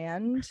against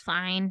Rand.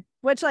 Fine.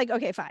 Which, like,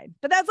 okay, fine.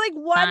 But that's like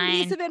one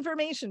piece of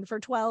information for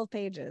 12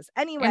 pages.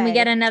 Anyway. And we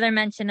get another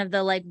mention of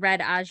the like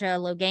Red Aja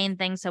Logain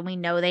thing. So we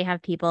know they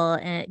have people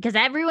in it because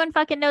everyone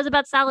fucking knows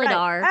about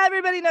Salidar. Right.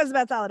 Everybody knows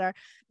about Salidar.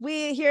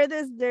 We hear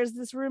there's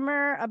this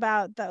rumor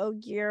about the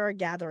Ogier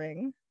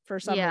gathering for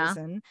some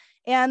reason.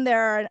 And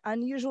there are an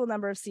unusual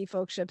number of sea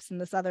folk ships in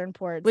the southern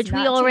ports. Which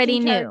we already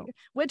knew.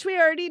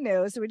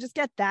 So we just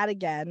get that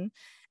again.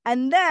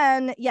 And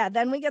then,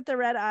 then we get the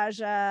Red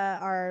Aja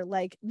are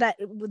like that.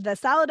 The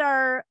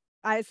Salidar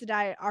Aes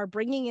Sedai are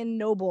bringing in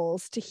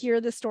nobles to hear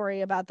the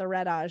story about the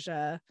Red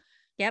Aja.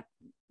 Yep.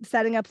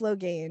 Setting up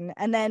Logain.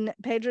 And then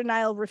Pedro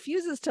Nile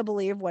refuses to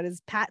believe what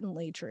is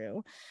patently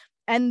true.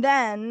 And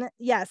then,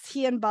 yes,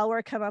 he and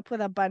Balwer come up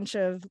with a bunch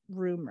of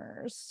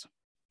rumors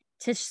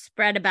to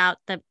spread about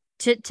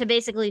to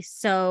basically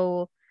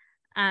sow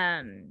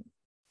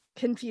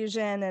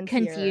confusion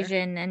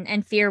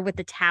and fear with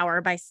the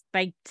tower by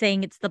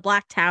saying it's the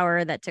Black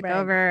Tower that took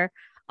over.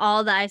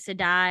 All the Aes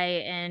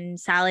Sedai and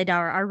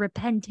Salidar are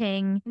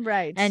repenting,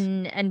 right,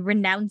 and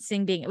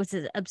renouncing being. It was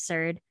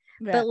absurd,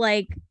 but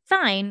like,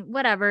 fine,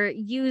 whatever.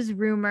 Use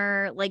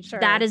rumor, like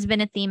that has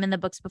been a theme in the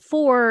books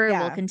before. It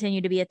will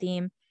continue to be a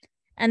theme.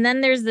 And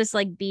then there's this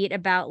like beat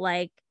about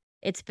like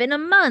it's been a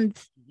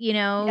month,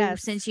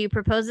 since you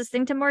proposed this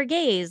thing to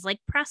Morghese. Like,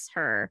 press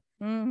her.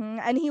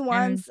 And he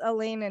wants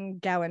Elaine and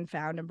Gowan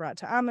found and brought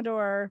to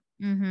Amador.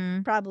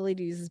 Probably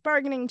to use his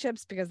bargaining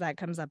chips because that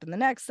comes up in the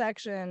next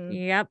section.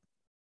 Yep.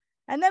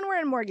 And then we're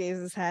in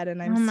Morghese's head,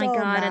 and I'm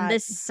and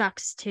this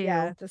sucks too.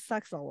 Yeah, this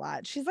sucks a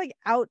lot. She's like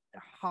out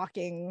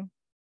hawking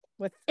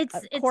with it's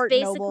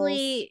basically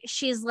nobles.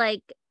 She's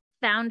like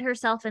found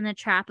herself in the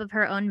trap of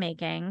her own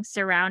making,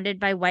 surrounded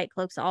by white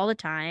cloaks all the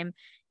time,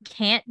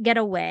 can't get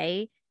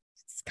away.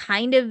 It's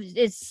kind of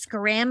is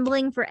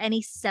scrambling for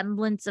any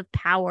semblance of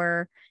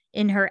power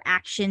in her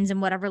actions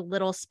and whatever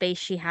little space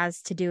she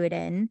has to do it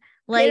in.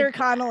 Like Peter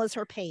Connell is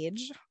her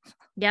page.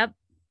 Yep.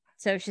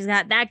 So she's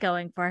got that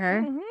going for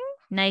her.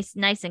 Nice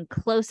and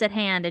close at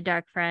hand, a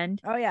dark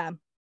friend. Oh yeah.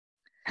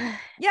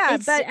 Yeah,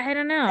 but I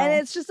don't know. And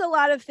it's just a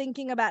lot of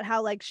thinking about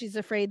how like she's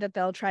afraid that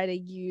they'll try to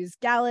use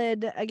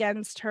Galad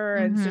against her.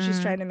 And so she's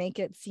trying to make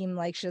it seem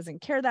like she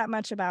doesn't care that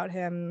much about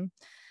him.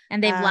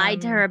 And they've lied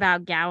to her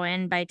about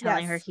Gowan by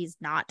telling her he's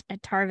not a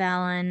Tar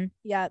Valon.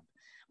 Yeah.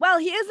 Well,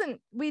 he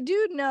isn't. We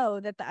do know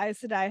that the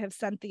Aes Sedai have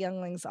sent the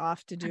younglings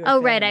off to do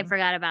right. I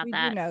forgot about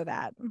that. We know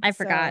that. I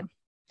forgot.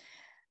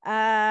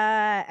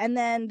 And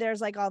then there's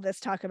like all this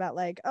talk about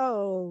like,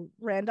 oh,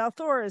 Rand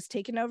al'Thor has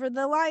taken over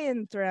the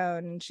Lion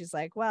Throne, and she's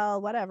like,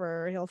 well,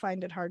 whatever, he'll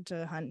find it hard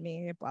to hunt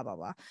me, blah blah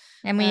blah.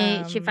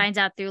 And she finds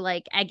out through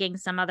like egging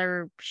some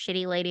other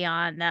shitty lady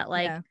on that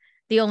like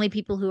the only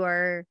people who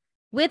are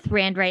with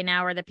Rand right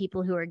now are the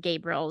people who are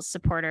Gabriel's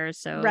supporters.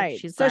 So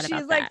she's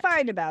like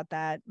fine about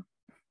that.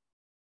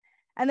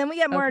 And then we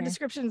get more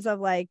descriptions of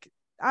like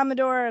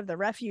Amador, of the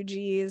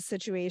refugees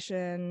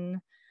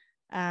situation.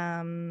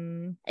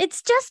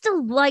 It's just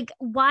like,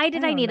 why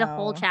did I need a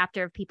whole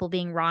chapter of people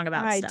being wrong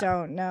about stuff? I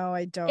don't know.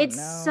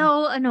 It's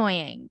so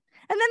annoying.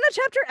 And then the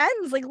chapter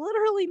ends like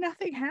literally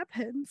nothing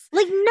happens.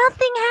 Like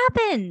nothing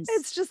happens.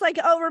 It's just like,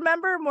 oh,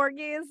 remember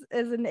Morghese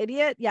is an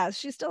idiot? Yes,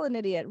 she's still an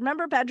idiot.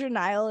 Remember Pedro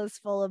Nile is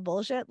full of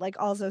bullshit? Like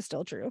also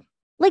still true.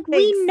 Like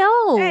we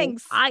know.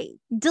 Thanks. I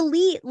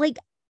delete. Like,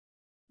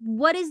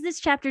 what is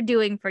this chapter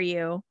doing for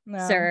you,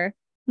 sir?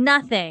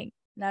 Nothing.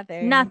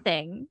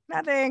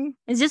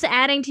 It's just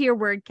adding to your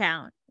word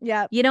count.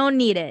 Yeah. You don't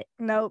need it.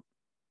 Nope.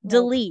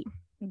 Delete.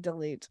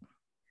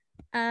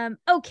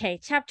 Okay,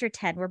 chapter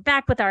 10. We're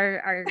back with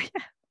our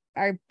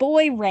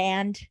boy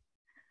Rand,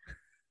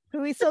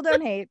 who we still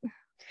don't hate.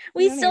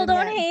 We still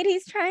don't hate.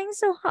 He's trying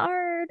so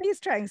hard.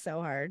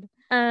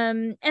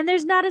 And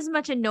there's not as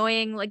much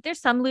annoying, like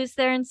there's some loose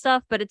there and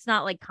stuff, but it's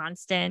not like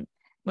constant.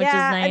 Which is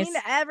nice. I mean,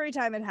 every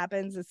time it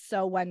happens, it's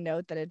so one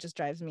note that it just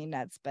drives me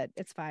nuts, but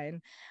it's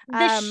fine.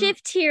 The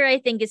shift here, I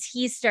think, is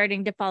he's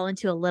starting to fall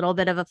into a little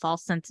bit of a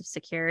false sense of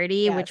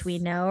security, which we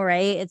know,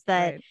 right? It's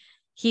that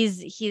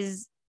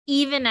he's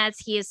even as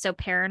he is so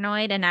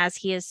paranoid and as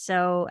he is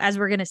so, as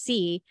we're going to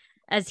see,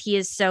 as he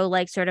is so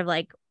like sort of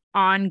like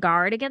on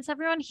guard against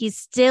everyone, he's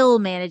still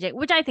managing,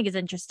 which I think is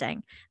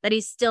interesting, that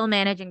he's still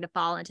managing to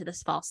fall into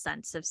this false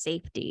sense of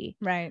safety.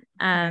 Right.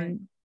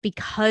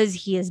 Because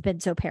he has been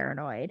so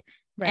paranoid.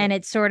 Right. And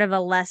it's sort of a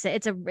lesson.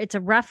 It's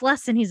a rough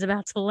lesson he's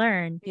about to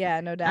learn.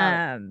 Yeah, no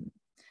doubt.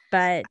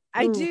 But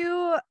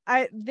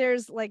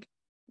there's like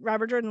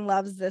Robert Jordan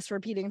loves this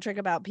repeating trick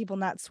about people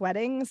not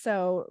sweating.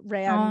 So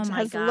Rand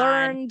has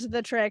learned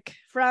the trick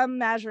from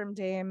Mazrim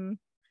Dame.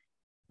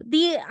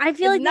 I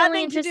feel like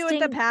nothing to do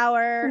with the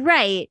power.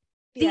 Right.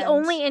 The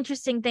only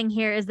interesting thing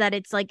here is that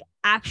it's like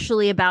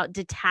actually about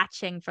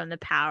detaching from the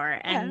power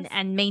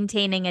and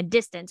maintaining a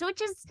distance,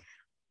 which is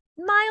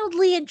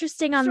mildly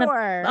interesting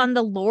on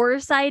the lore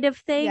side of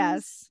things.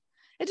 Yes.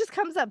 It just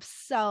comes up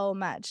so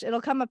much.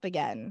 It'll come up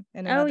again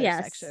in another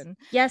section.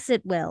 Yes,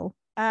 it will.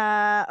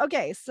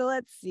 Okay, so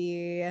let's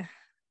see.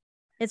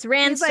 It's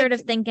Rand sort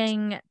of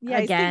thinking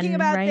he's thinking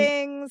about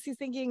things.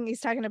 He's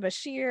talking to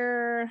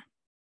Bashir.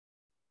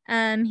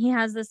 He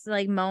has this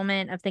like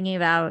moment of thinking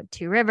about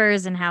Two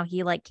Rivers and how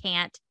he like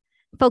can't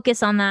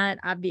focus on that,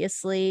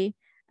 obviously.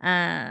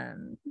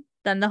 Then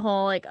the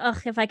whole like,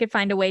 if I could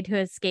find a way to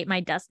escape my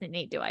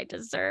destiny, do I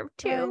deserve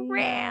to,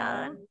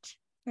 Rand?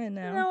 I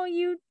know. No,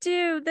 you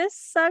do. This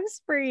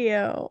sucks for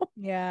you.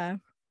 Yeah.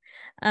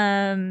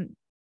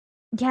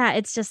 Yeah,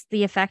 it's just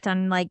the effect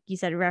on, like you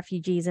said,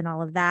 refugees and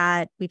all of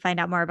that. We find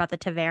out more about the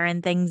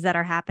Ta'veren things that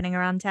are happening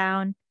around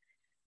town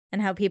and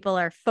how people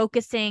are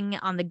focusing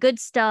on the good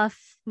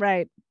stuff.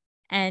 Right.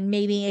 And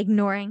maybe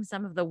ignoring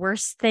some of the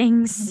worst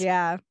things.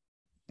 Yeah.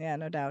 Yeah,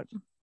 no doubt.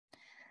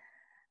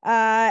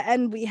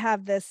 And we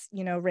have this,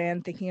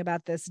 Rand thinking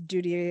about this: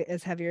 duty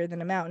is heavier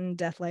than a mountain,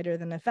 death lighter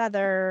than a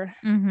feather.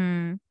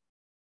 Mm-hmm.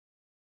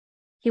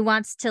 He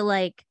wants to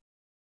like,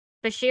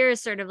 Bashir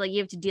is sort of like, you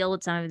have to deal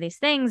with some of these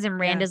things, and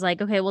Rand is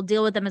like, okay, we'll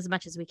deal with them as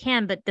much as we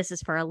can, but this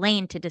is for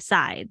Elaine to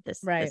decide.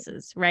 This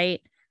is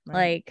right.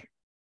 Like,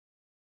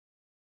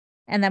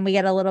 and then we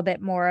get a little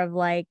bit more of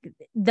like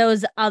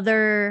those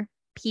other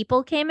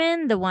people came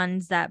in, the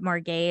ones that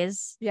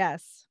Morghese,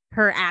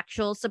 her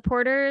actual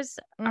supporters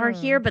are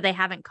here, but they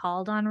haven't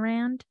called on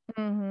Rand.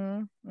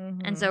 And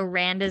so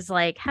Rand is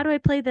like, how do I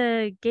play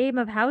the game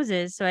of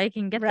houses so I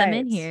can get them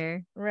in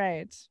here?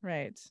 Right.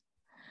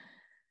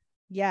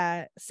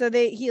 Yeah. So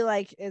he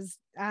like is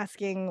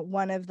asking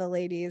one of the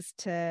ladies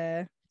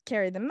to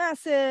carry the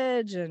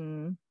message,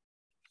 and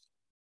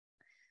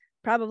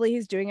probably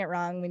he's doing it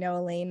wrong. We know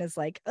Elaine is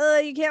like,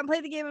 you can't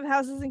play the game of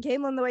houses in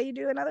Caemlyn the way you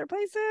do in other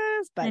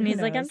places. But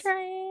he's like, I'm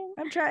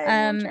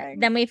trying.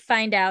 Then we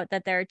find out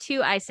that there are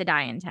 2 Aes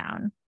Sedai in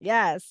town.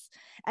 Yes.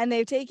 And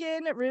they've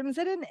taken rooms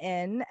at an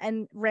inn,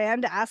 and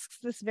Rand asks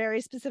this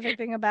very specific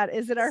thing about,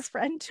 is it our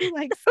friend who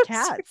likes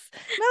cats?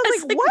 And I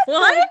was like,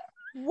 what?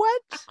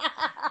 What?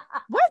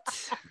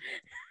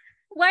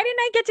 Why didn't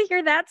I get to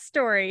hear that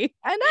story?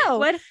 I know.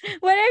 What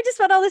I just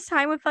spent all this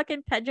time with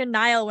fucking Pedro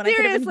Niall when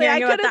Seriously, I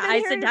could have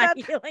been hearing about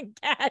the Aes Sedai killing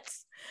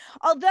cats.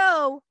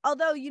 Although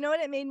you know what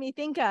it made me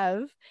think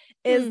of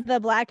is the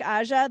Black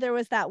Aja. There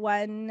was that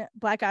one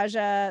Black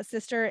Aja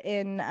sister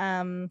in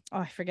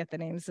I forget the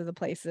names of the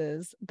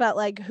places, but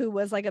like who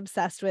was like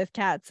obsessed with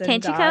cats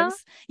and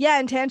dogs. Yeah,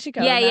 and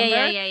Tanchico.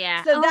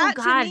 Yeah. So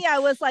to me, I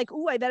was like,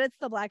 ooh, I bet it's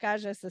the Black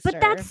Aja sister.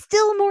 But that's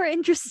still more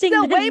interesting.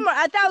 Still way more,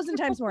 1,000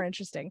 times more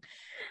interesting.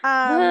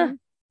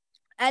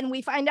 And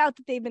we find out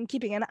that they've been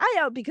keeping an eye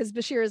out because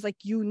Bashir is like,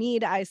 you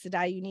need Aes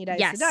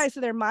Sedai.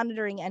 So they're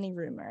monitoring any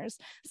rumors.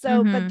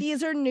 So, but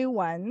these are new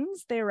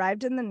ones. They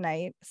arrived in the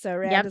night. So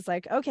Rand is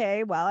like,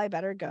 okay, well, I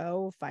better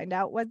go find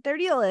out what their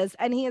deal is.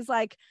 And he is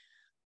like,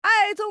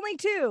 it's only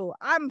 2.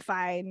 I'm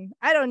fine.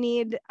 I don't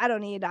need Avienda. I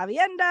don't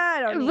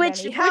need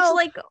any help.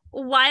 Which, like,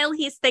 while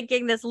he's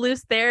thinking this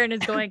loose there and is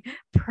going,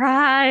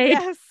 pride.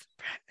 Yes.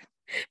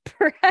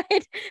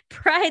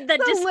 Pride that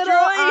it's destroyed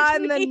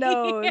on me. The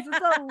nose. It's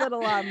a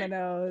little on the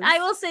nose. I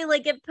will say,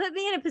 like, it put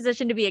me in a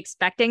position to be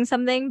expecting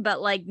something,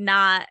 but like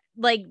not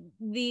like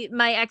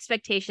my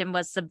expectation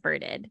was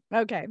subverted.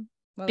 Okay.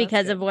 Well,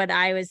 because of what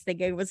I was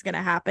thinking was going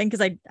to happen,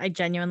 because I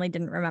genuinely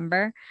didn't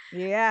remember.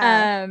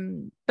 Yeah.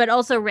 But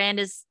also Rand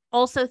is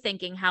also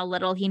thinking how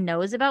little he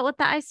knows about what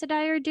the Aes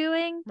Sedai are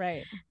doing.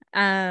 Right.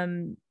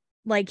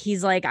 Like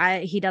he's like,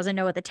 he doesn't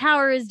know what the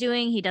tower is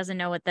doing. He doesn't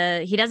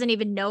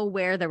even know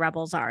where the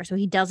rebels are. So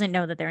he doesn't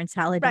know that they're in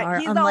Saladar.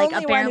 Right. Unlike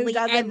apparently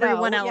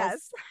everyone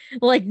else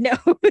like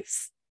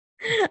knows.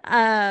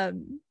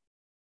 And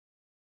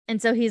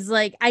so he's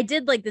like, I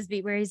did like this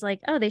beat where he's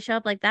like, oh, they show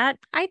up like that.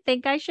 I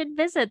think I should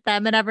visit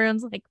them. And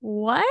everyone's like,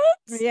 what?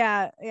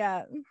 Yeah.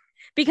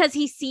 Because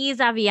he sees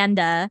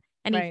Avienda.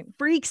 And he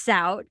freaks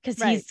out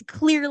because he's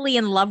clearly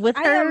in love with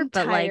her. I am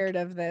tired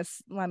of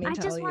this. Let me tell you.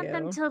 I just want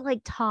them to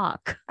like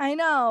talk. I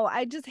know.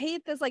 I just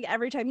hate this. Like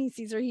every time he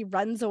sees her, he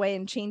runs away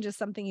and changes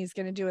something he's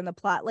going to do in the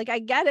plot. Like I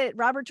get it.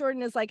 Robert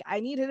Jordan is like,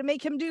 I needed to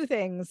make him do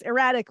things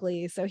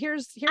erratically. So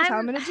here's how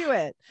I'm going to do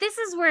it. This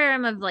is where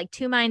I'm of like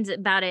 2 minds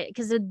about it.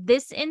 Because of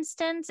this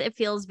instance, it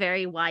feels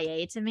very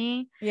YA to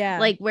me. Yeah.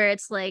 Like where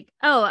it's like,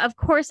 oh, of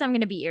course I'm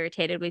going to be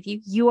irritated with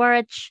you. You are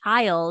a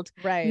child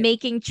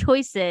making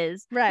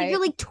choices. Right.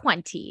 You're like 20.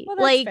 Well,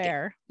 that's like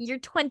fair. You're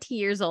 20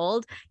 years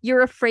old.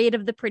 You're afraid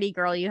of the pretty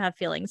girl you have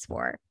feelings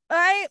for.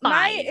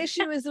 My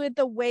issue is with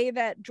the way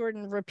that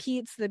Jordan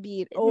repeats the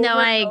beat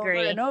over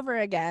and over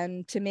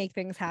again to make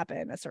things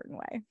happen a certain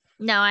way.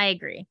 No, I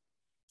agree.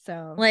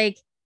 So like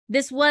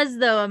this was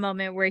though a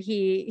moment where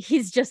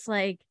he's just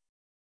like,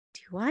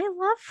 do I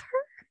love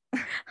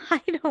her?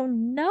 I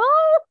don't know.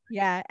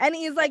 Yeah. And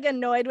he's like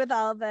annoyed with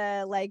all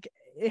the like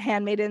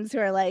handmaidens who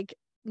are like,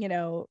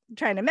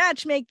 trying to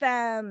match make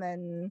them,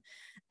 and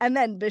And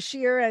then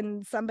Bashir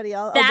and somebody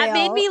else. That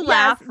made me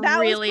laugh that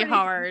really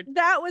hard.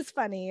 That was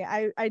funny.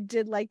 I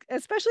did like,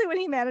 especially when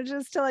he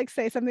manages to like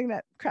say something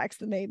that cracks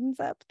the maidens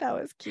up. That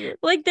was cute.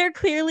 Like they're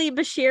clearly,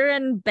 Bashir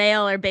and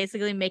Bale are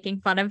basically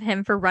making fun of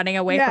him for running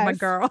away from a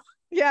girl.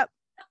 Yep.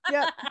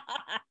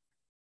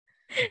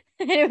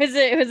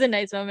 It was a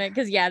nice moment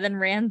because then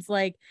Rand's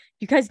like,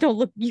 you guys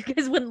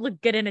wouldn't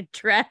look good in a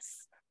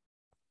dress.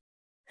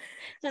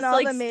 Just all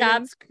like the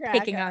stop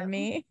picking up on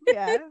me.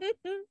 Yeah.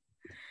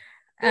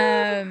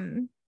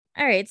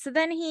 All right, so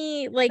then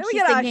he like, then we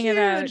he's get a thinking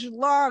huge about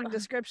long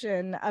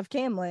description of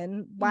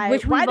Caemlyn. Why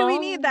which do we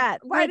need that?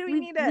 Why do we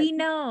need it? We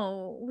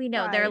know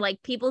Why? there are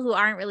like people who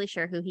aren't really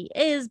sure who he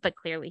is, but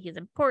clearly he's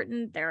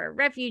important. There are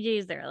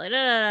refugees. There are like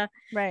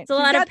right. It's a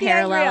lot of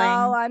paralleling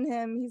on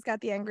him. He's got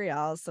the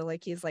Angreal, so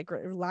like he's like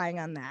relying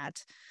on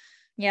that.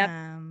 Yep.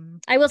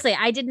 I will say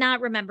I did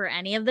not remember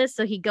any of this.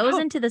 So he goes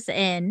into this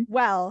inn.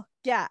 Well,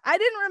 yeah, I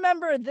didn't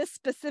remember this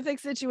specific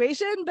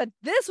situation, but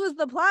this was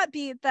the plot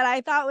beat that I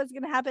thought was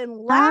going to happen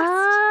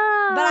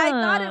last. But I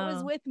thought it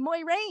was with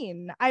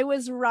Moiraine. I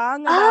was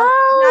wrong about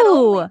not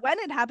only when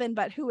it happened,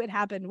 but who it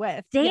happened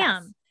with. Damn.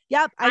 Yes.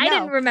 Yep. I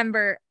didn't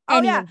remember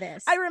any of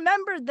this. I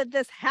remembered that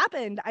this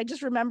happened. I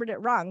just remembered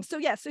it wrong. So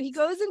yeah, so he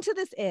goes into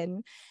this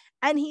inn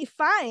and he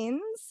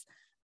finds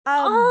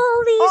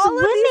all these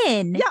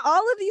women.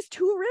 All of these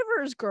Two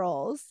Rivers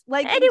girls,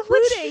 like, and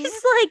including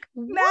she's like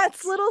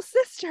Matt's little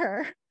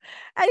sister.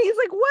 And he's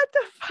like, what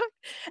the fuck?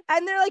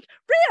 And they're like,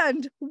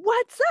 Rand,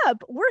 what's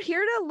up? We're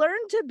here to learn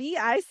to be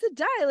Aes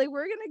Sedai. Like,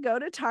 we're gonna go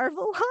to Tar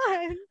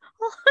Valon.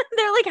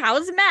 They're like,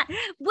 how's Matt?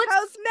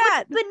 How's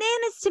Matt? What's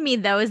bananas to me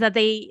though is that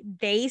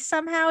they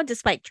somehow,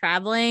 despite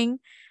traveling,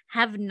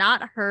 have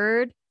not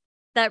heard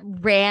that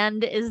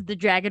Rand is the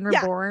Dragon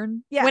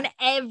Reborn. Yeah. When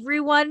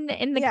everyone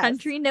in the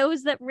country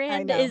knows that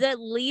Rand is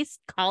at least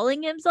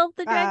calling himself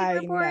the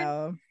Dragon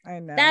Reborn. I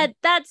know.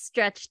 That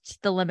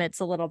stretched the limits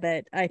a little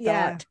bit, I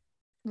thought.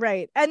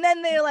 Right. And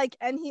then they're like,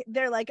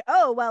 they're like,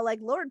 oh, well, like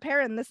Lord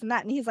Perrin, this and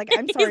that. And he's like,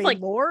 I'm sorry, like,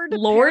 Lord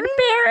Perrin?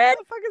 What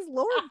the fuck is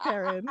Lord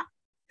Perrin?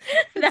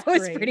 That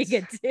was pretty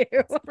good too.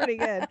 It's pretty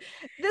good.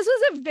 This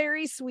was a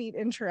very sweet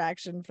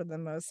interaction for the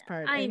most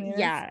part. And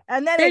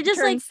then they're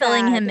just like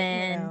filling him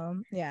in. You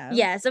know? Yeah.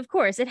 Yes, of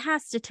course. It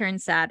has to turn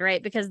sad,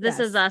 right? Because this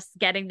is us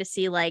getting to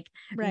see like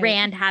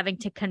Rand having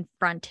to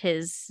confront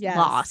his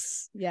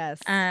loss. Yes.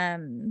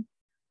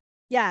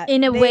 Yeah.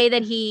 In a way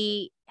that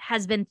he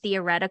has been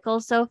theoretical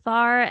so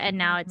far, and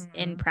now it's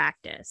in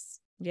practice.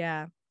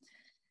 Yeah.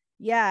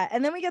 Yeah,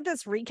 and then we get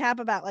this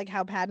recap about like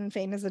how Padan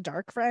Fain is a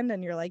dark friend,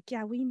 and you're like,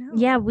 yeah, we know.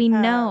 Yeah, we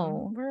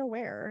know. We're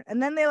aware.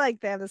 And then they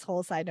have this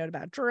whole side note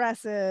about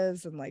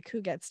dresses and like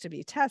who gets to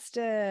be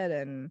tested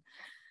and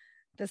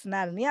this and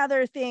that and the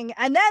other thing.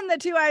 And then the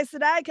two Aes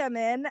Sedai come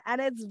in,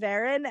 and it's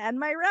Varen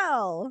and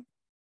Myrelle.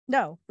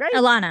 No, right?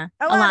 Alana.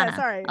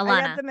 Sorry, I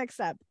got them mixed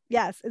up.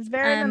 Yes, it's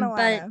Varen and Alana.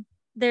 But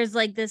there's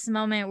like this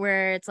moment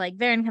where it's like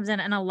Varen comes in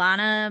and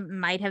Alana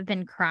might have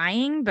been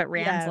crying, but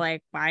Rand's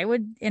like, why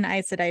would an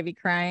Aes Sedai be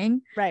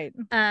crying? Right.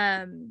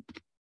 And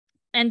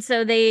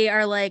so they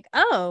are like,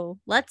 oh,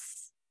 but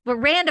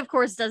Rand, of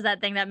course, does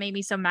that thing that made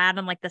me so mad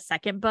in like the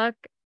second book,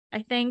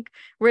 I think,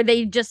 where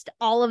they just,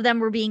 all of them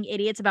were being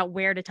idiots about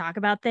where to talk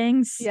about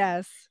things.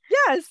 Yes.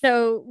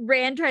 So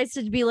Rand tries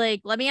to be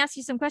like, let me ask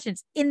you some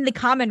questions in the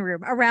common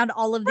room around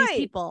all of these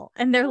people.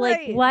 And they're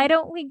like, why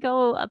don't we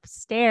go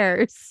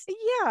upstairs?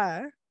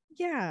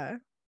 Yeah.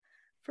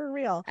 For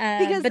real.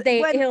 Because so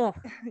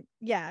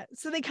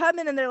they come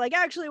in and they're like,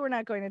 actually, we're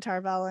not going to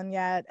Tar Valon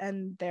yet.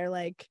 And they're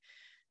like,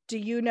 do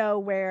you know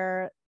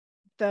where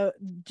the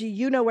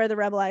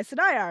Rebel Aes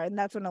Sedai are? And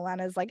that's when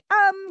Alana is like,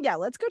 yeah,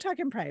 let's go talk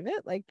in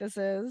private. Like, this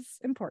is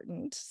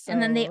important. So... And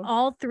then they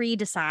all three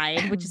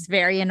decide, which is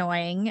very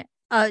annoying,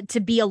 to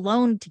be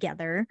alone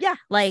together. Yeah.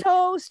 Like,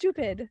 so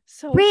stupid.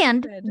 So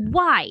Rand, stupid.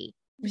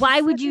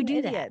 Why would you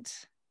do that?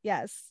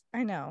 Yes,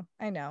 I know.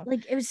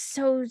 Like, it was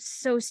so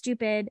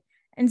stupid.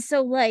 And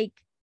so like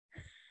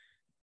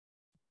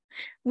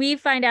we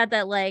find out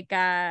that like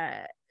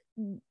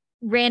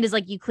Rand is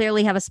like, you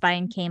clearly have a spy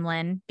in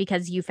Caemlyn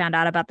because you found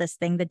out about this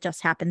thing that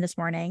just happened this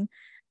morning.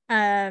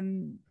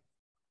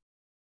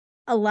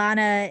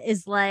 Alana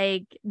is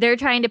like, they're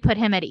trying to put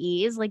him at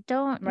ease. Like,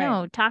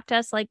 no, talk to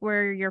us like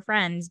we're your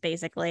friends,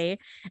 basically.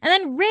 And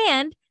then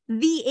Rand,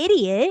 the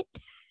idiot,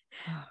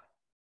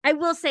 I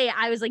will say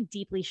I was like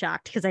deeply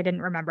shocked because I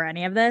didn't remember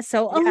any of this.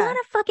 So Alana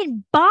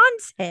fucking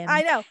bonds him.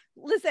 I know.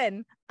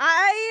 Listen,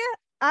 I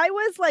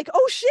was like,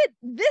 oh shit,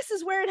 this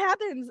is where it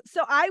happens.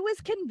 So I was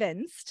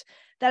convinced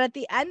that at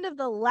the end of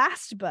the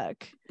last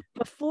book,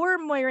 before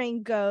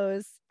Moiraine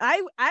goes,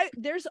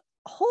 there's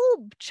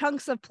whole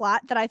chunks of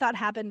plot that I thought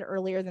happened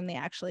earlier than they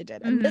actually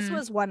did. And this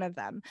was one of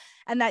them.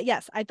 And that,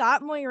 yes, I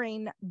thought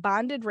Moiraine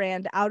bonded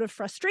Rand out of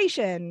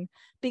frustration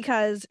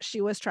because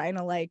she was trying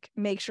to like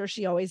make sure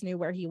she always knew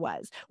where he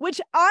was, which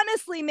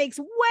honestly makes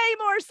way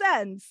more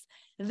sense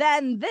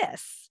than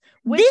this.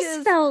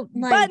 This felt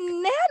like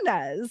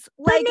bananas.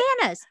 Like,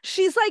 bananas.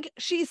 She's like,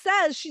 she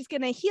says she's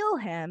gonna heal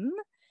him.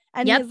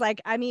 And Yep. he's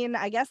like, I mean,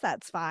 I guess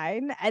that's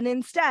fine. And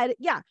instead,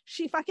 yeah,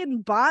 she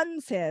fucking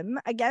bonds him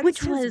against Which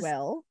his was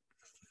will.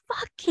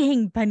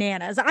 fucking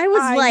bananas. I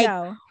was I like,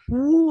 know.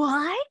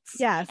 what?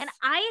 Yes. And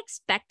I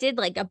expected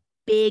like a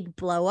big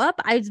blow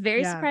up. I was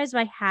very Yeah. surprised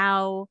by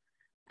how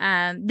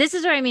this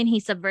is where I mean he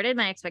subverted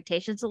my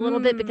expectations a little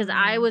bit, because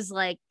I was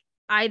like,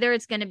 either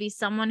it's going to be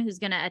someone who's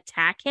going to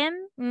attack him,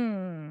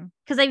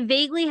 because I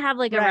vaguely have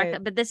like a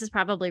but this is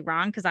probably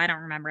wrong because I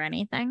don't remember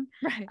anything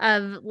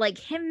of like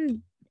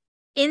him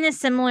in a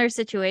similar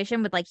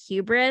situation with like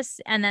hubris,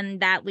 and then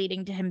that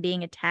leading to him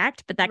being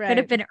attacked. But that could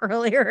have been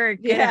earlier, or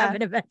it could have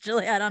been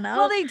eventually. I don't know.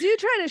 Well, they do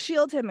try to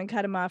shield him and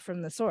cut him off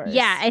from the source.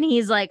 Yeah, and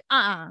he's like,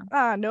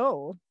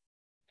 no.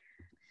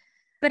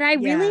 But I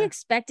really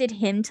expected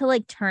him to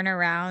like turn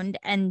around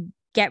and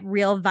get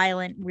real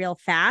violent real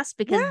fast,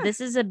 because this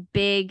is a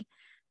big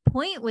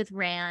point with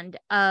Rand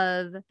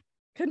of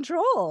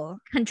controlling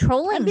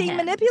and being him.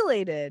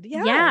 Manipulated.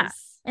 Yes. Yeah.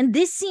 And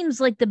this seems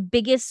like the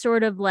biggest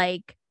sort of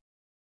like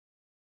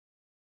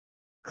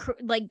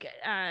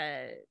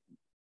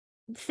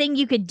thing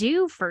you could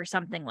do for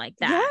something like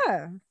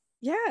that.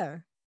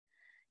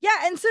 Yeah,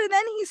 and so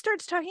then he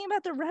starts talking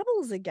about the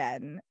rebels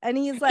again, and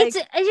he's like,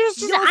 it's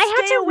just I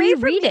had to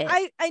reread it.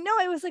 I know.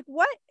 I was like,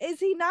 what is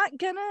he not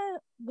gonna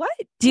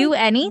do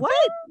anything?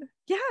 What?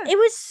 Yeah, it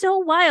was so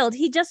wild.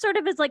 He just sort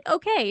of is like,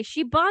 okay,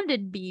 she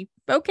bonded me,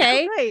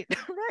 okay, right.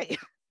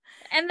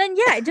 And then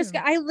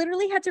I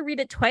literally had to read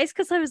it twice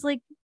because I was like,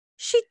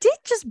 she did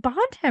just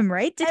bond him,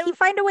 right? Did he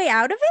find a way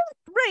out of it?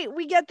 Right.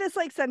 We get this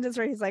like sentence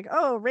where he's like,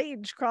 oh,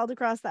 rage crawled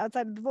across the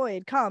outside of the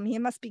void. Calm. He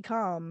must be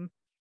calm.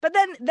 But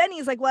then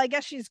he's like, well, I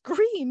guess she's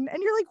green.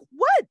 And you're like,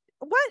 what?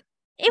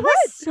 It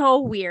was so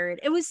weird.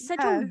 It was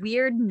such a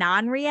weird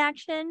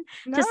non-reaction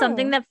to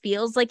something that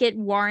feels like it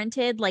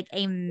warranted like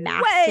a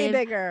massive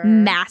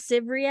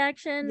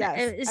reaction.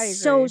 Yes,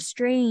 it's so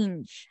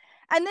strange.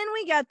 And then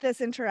we get this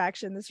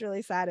interaction, this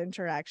really sad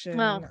interaction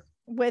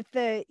with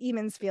the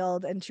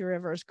Emansfield and Two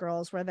Rivers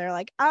girls, where they're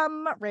like,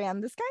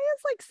 Rand, this guy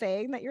is like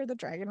saying that you're the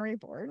Dragon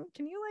Reborn.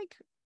 Can you like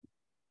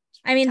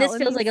I mean, this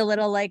feels like a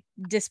little like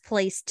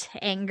displaced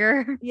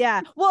anger.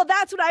 Yeah. Well,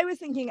 that's what I was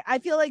thinking. I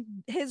feel like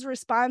his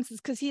response is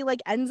because he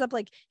like ends up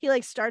like he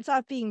like starts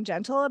off being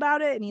gentle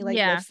about it and he like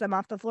lifts them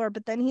off the floor,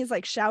 but then he's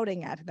like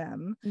shouting at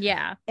them.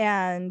 Yeah.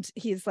 And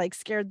he's like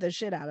scared the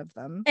shit out of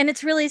them. And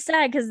it's really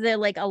sad because they're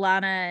like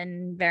Alana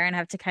and Varen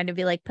have to kind of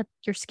be like,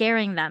 you're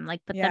scaring them, like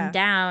put them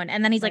down.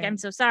 And then he's like, I'm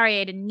so sorry,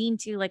 I didn't mean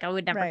to, like I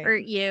would never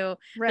hurt you.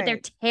 But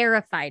they're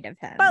terrified of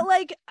him. But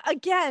like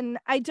again,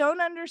 I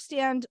don't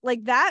understand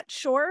like that.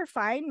 Sure,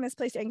 fine,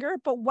 misplaced anger,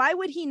 but why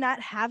would he not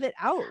have it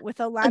out with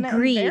Alana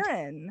and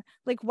Varen?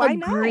 Like why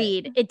not?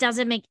 It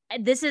doesn't make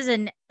this is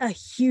a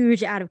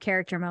huge out of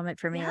character moment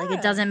for me. Like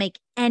it doesn't make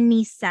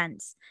any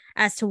sense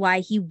as to why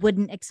he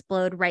wouldn't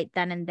explode right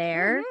then and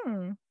there.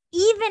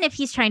 Even if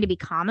he's trying to be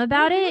calm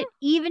about it,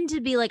 even to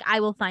be like,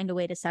 I will find a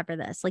way to sever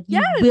this. Like,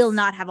 you will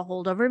not have a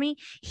hold over me.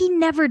 He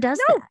never does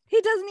that.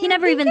 He doesn't. He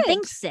never even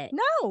thinks it.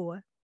 No,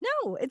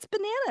 it's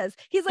bananas.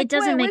 He's like, it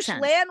doesn't make wish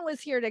sense. Lan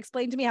was here to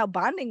explain to me how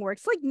bonding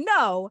works. Like,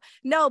 no,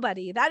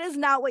 nobody. That is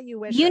not what you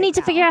wish. You need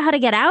to figure out how to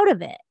get out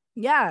of it.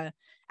 Yeah.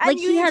 And like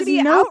he has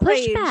no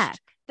pushback.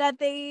 That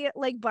they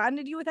like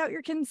bonded you without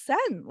your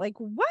consent. Like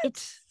what?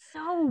 It's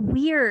so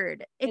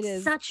weird.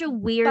 It's such a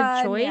weird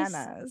choice.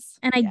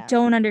 And I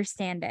don't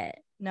understand it.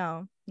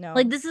 No.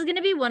 Like this is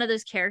gonna be one of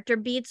those character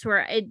beats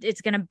where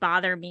it's gonna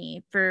bother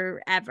me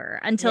forever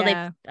until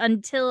I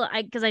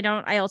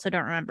also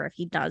don't remember if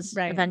he does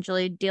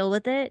eventually deal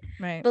with it.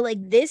 Right. But like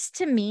this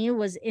to me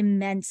was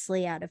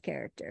immensely out of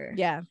character.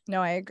 Yeah.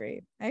 No, I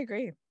agree.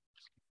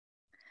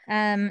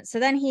 So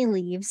then he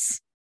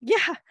leaves.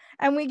 Yeah.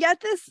 And we get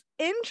this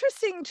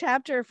interesting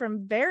chapter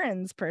from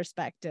Varen's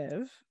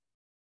perspective.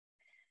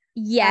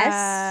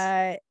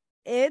 Yes.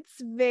 It's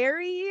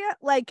very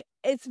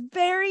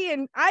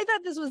and I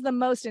thought this was the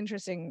most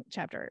interesting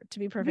chapter, to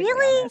be perfectly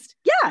honest.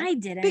 Yeah, I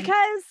didn't.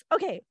 Because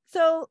okay,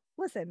 so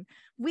listen,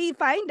 we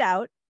find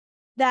out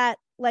that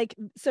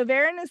so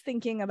Varen is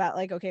thinking about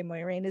like, okay,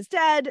 Moiraine is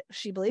dead.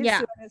 She believes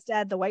Siuan is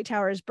dead. The White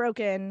Tower is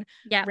broken.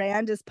 Yeah.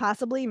 Rand is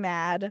possibly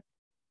mad.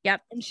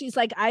 Yep. And she's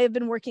like, I have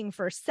been working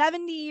for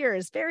 70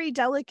 years very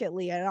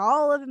delicately, and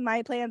all of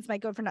my plans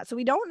might go for naught. So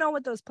we don't know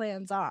what those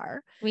plans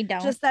are. We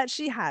don't. Just that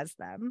she has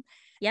them.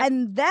 Yep.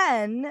 And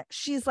then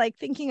she's like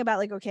thinking about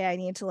like, okay, I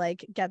need to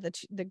like get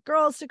the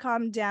girls to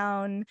calm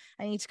down.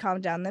 I need to calm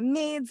down the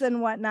maids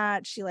and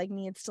whatnot. She like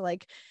needs to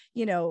like,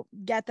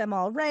 get them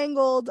all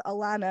wrangled.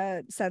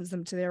 Alana sends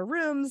them to their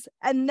rooms.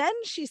 And then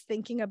she's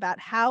thinking about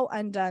how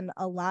undone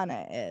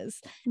Alana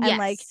is. And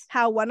like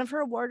how one of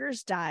her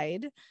warders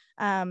died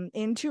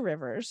in Two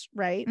Rivers,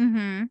 right?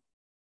 Mm-hmm.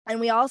 And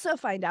we also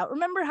find out,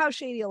 remember how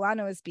shady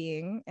Alana was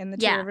being in the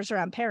Two Rivers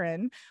around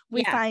Perrin?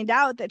 We find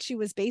out that she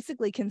was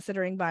basically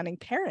considering bonding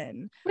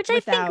Perrin. Which I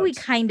think we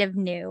kind of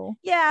knew.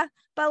 Yeah,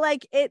 but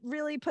like it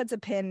really puts a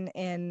pin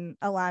in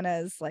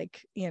Alana's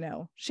like,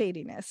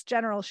 shadiness,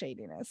 general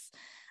shadiness.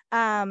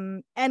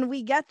 And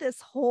we get this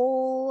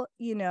whole,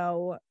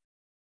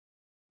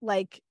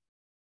 like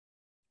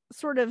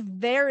sort of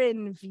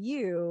Varen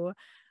view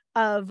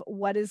of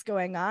what is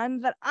going on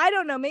that I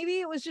don't know, maybe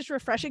it was just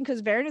refreshing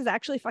because Varen is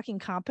actually fucking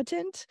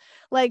competent.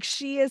 Like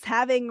she is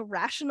having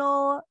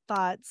rational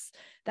thoughts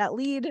that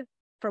lead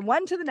from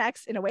one to the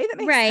next in a way that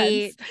makes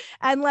sense.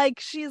 And like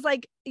she's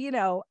like, you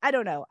know, I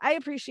don't know, I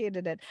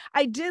appreciated it.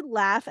 I did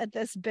laugh at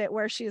this bit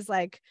where she's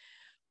like,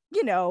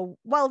 you know,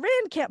 well,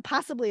 Rand can't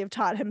possibly have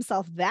taught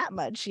himself that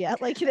much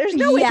yet. Like there's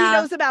no way he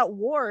knows about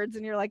wards.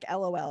 And you're like,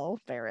 LOL,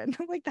 Varen.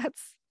 Like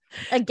that's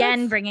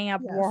bringing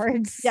up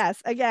wards.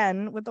 Yes,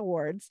 again with the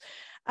wards.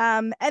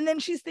 And then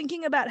she's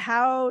thinking about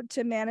how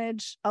to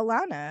manage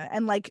Alanna,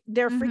 and like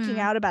they're freaking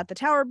out about the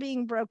tower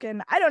being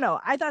broken. I don't know.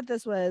 I thought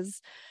this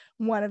was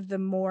one of the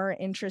more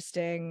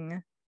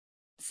interesting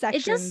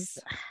sections.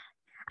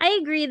 I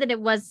agree that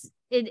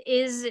it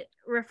is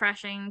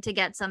refreshing to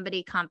get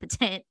somebody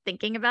competent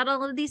thinking about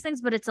all of these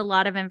things, but it's a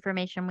lot of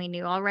information we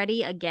knew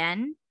already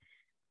again.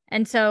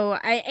 And so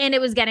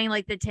it was getting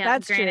like the tail.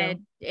 That's granted,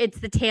 true. It's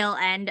the tail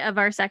end of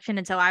our section.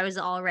 And so I was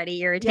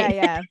already irritated.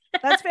 Yeah.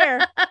 That's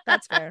fair.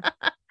 That's fair.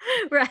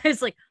 Where I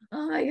was like,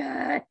 oh my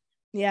God.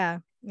 Yeah.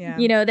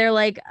 You know, they're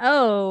like,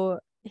 oh,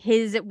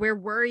 we're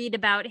worried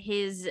about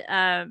his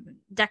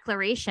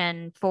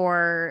declaration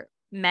for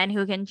men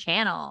who can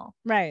channel.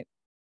 Right.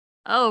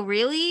 Oh,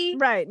 really?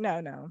 Right.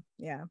 No.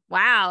 Yeah.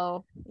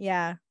 Wow.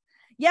 Yeah.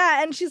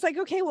 Yeah. And she's like,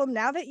 okay, well,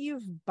 now that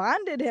you've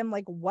bonded him,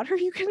 like, what are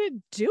you going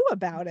to do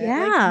about it?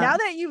 Yeah. Like, now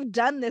that you've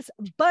done this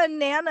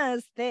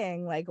bananas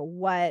thing, like,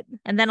 what?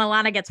 And then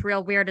Alanna gets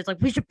real weird. It's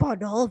like, we should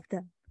bond all of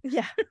them.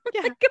 Yeah.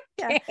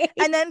 Yeah.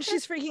 And then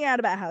she's freaking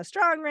out about how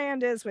strong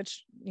Rand is,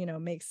 which, you know,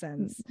 makes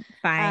sense.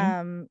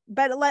 Fine.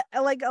 But like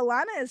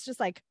Alanna is just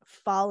like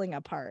falling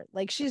apart.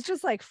 Like she's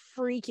just like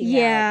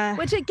freaking out.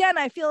 Which again,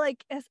 I feel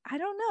like I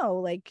don't know,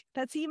 like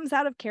that seems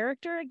out of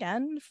character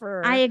again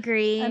for I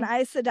agree. An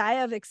Aes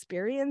Sedai of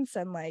experience,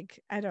 and like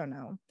I don't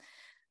know.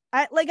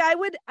 I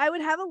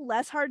would have a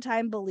less hard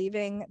time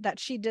believing that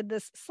she did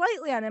this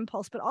slightly on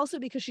impulse, but also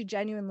because she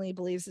genuinely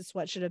believes it's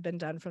what should have been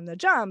done from the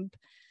jump.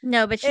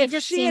 No, but she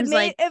just seems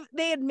like if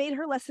they had made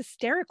her less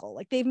hysterical,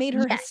 like they've made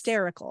her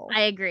hysterical.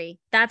 I agree.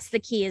 That's the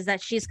key, is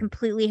that she's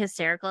completely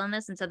hysterical in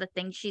this. And so the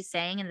things she's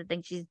saying and the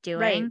things she's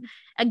doing,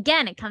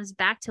 again, it comes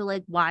back to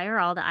like, why are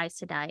all the Aes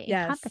Sedai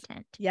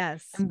incompetent?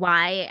 Yes. And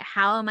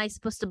how am I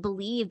supposed to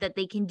believe that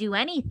they can do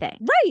anything?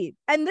 Right.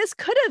 And this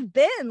could have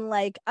been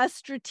like a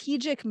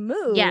strategic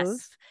move.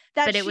 Yes.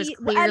 But it was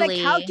clearly and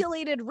a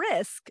calculated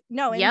risk.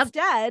 No,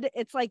 instead,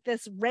 it's like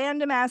this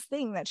random ass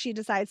thing that she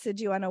decides to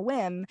do on a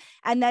whim,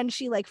 and then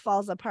she like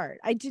falls apart.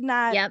 I did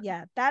not.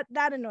 Yeah,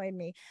 that annoyed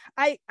me.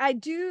 I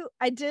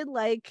did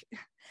like,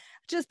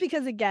 just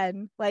because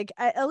again, like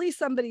at least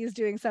somebody is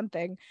doing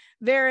something.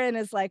 Varen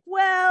is like,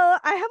 well,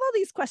 I have all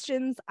these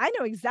questions. I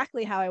know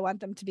exactly how I want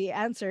them to be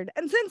answered.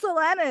 And since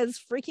Alanna is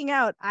freaking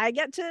out, I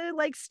get to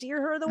like steer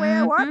her the way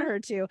I want her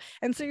to.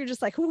 And so you're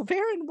just like, oh,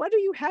 Varen, what do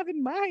you have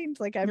in mind?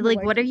 Like, I'm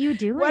like, what are you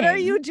doing? What are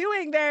you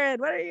doing, Varen?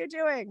 What are you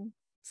doing?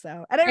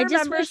 So, and I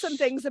remember some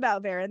things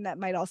about Varen that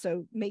might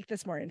also make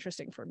this more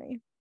interesting for me.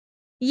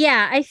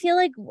 Yeah, I feel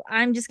like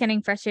I'm just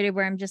getting frustrated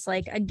where I'm just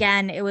like,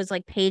 again, it was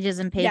like pages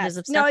and pages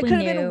of stuff. No, it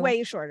could have been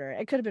way shorter.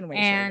 It could have been way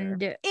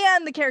shorter.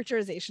 And the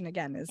characterization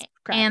again is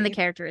crappy. And the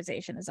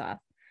characterization is off.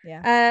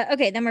 Yeah.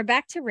 Okay, then we're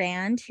back to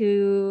Rand,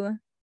 and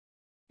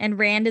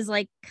Rand is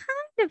like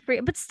kind of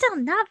free, but still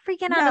not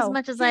freaking out as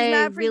much as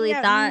I really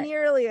thought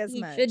nearly as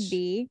he much. should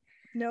be.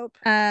 Nope.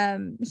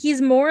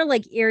 He's more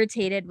like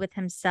irritated with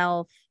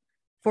himself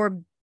for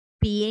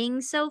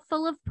being so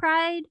full of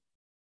pride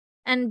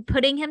and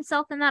putting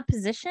himself in that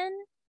position.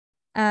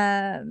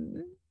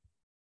 And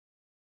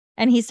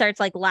he starts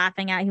like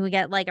laughing at, he would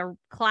get like a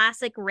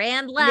classic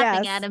Rand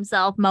laughing at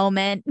himself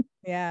moment.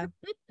 Yeah,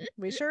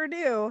 we sure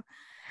do.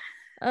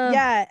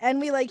 Yeah,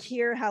 and we like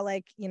hear how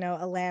like, you know,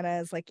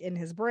 Alanna is like in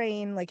his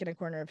brain, like in a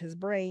corner of his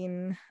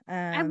brain.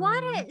 I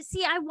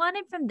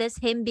wanted from this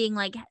him being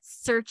like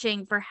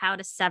searching for how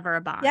to sever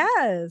a bond.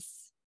 Yes.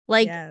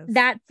 Like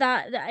that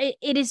thought,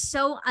 it is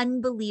so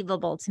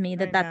unbelievable to me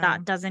that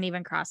thought doesn't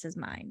even cross his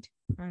mind.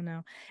 I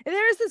know. And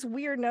there's this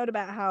weird note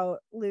about how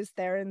Lews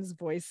Therin's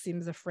voice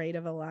seems afraid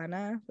of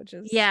Alanna, which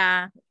is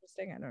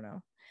interesting. I don't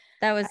know.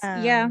 That was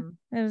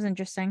it was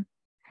interesting.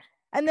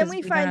 And then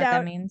we find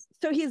out,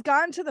 so he's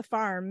gone to the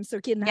farm so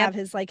he can have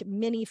his like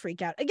mini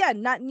freak out.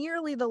 Again, not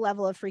nearly the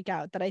level of freak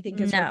out that I think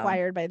is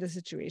required by the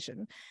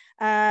situation.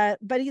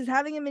 But he's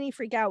having a mini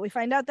freak out. We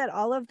find out that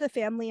all of the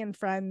family and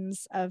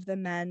friends of the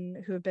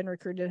men who have been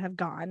recruited have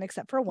gone,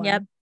 except for one.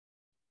 Yep.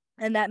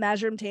 And that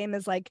Mazrim Taim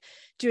is like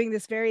doing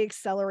this very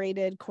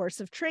accelerated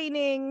course of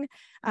training.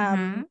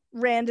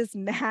 Rand is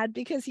mad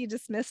because he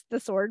dismissed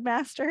the sword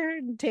master.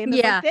 And Taim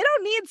is like, they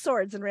don't need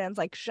swords. And Rand's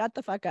like, shut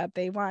the fuck up.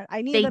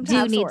 I need them to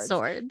have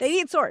swords. They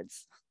need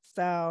swords.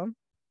 So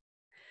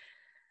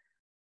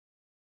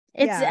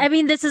I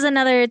mean, this is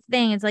another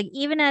thing. It's like,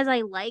 even as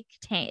I like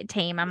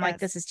Taim, I'm like,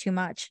 this is too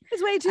much.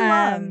 It's way too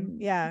long.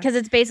 Yeah. Because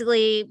it's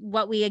basically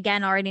what we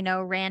again already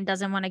know. Rand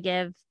doesn't want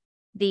to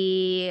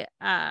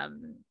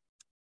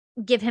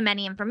give him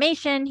any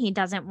information. He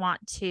doesn't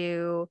want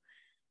to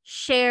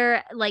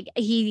share, like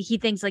he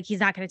thinks like he's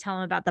not going to tell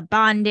him about the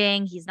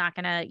bonding, he's not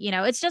going to,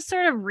 it's just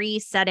sort of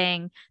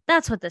resetting.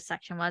 That's what this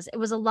section was. It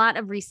was a lot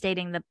of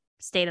restating the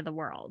state of the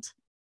world.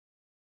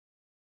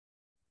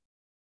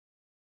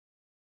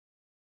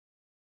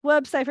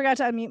 Whoops, I forgot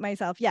to unmute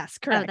myself. Yes,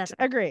 correct.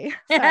 Agree.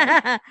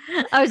 I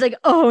was like,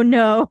 oh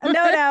no.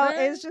 No,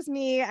 it's just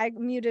me. I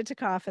muted to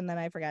cough and then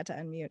I forgot to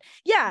unmute.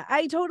 Yeah,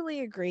 I totally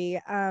agree.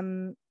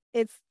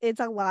 It's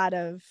a lot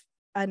of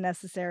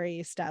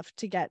unnecessary stuff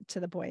to get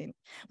to the point.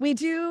 We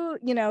do,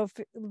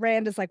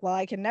 Rand is like, well,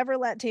 I can never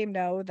let Tame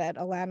know that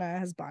Alanna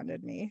has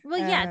bonded me. Well,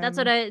 yeah, that's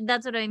what I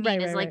mean. Right,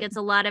 is right, like right. It's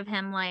a lot of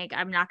him like,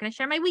 I'm not going to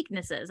share my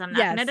weaknesses. I'm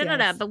not going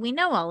to but we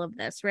know all of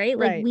this, right?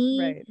 Like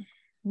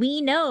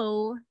we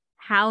know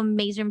how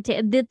Maester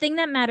the thing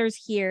that matters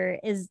here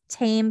is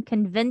Tame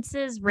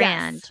convinces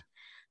Rand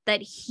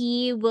that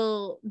he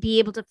will be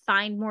able to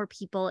find more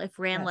people if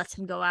Rand lets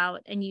him go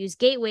out and use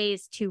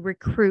gateways to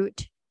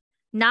recruit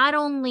not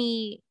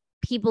only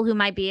people who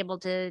might be able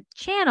to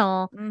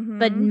channel,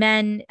 but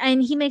men.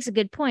 And he makes a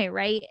good point,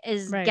 right?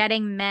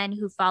 Getting men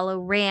who follow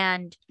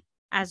Rand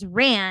as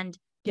Rand,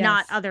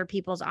 not other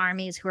people's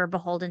armies who are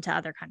beholden to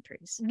other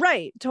countries.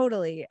 Right,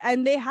 totally.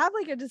 And they have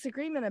like a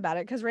disagreement about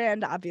it because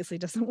Rand obviously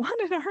doesn't want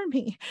an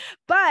army.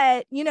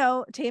 But,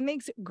 Tame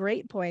makes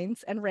great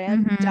points and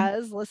Rand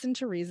does listen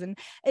to reason.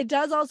 It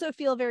does also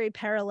feel very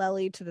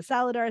parallel-y to the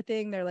Saladar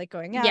thing. They're like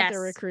going out,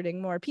 they're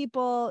recruiting more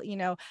people,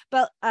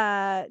 but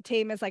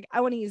Tame is like,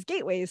 I want to use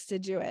gateways to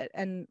do it.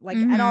 And like,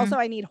 and also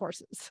I need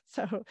horses.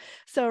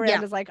 So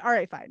Rand is like, all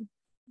right, fine.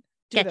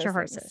 Get your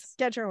horses.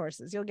 Get your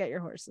horses. You'll get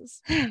your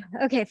horses.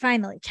 Okay,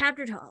 finally,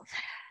 chapter 12.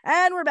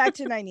 And we're back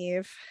to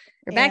Nynaeve.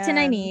 We're back to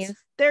Nynaeve.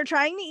 They're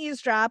trying to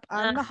eavesdrop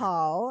on the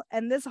hall.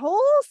 And this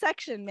whole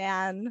section,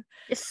 man,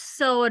 is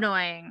so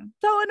annoying.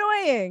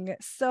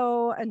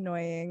 So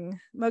annoying.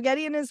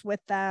 Moghedien is with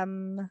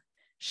them.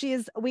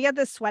 We get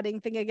this sweating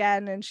thing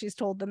again, and she's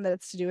told them that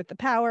it's to do with the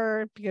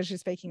power because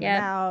she's faking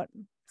them out.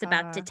 It's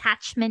about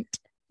detachment.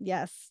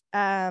 Yes.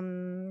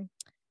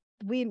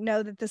 We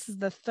know that this is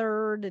the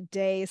third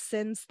day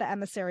since the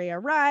emissary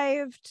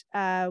arrived.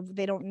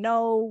 They don't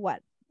know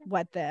what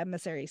the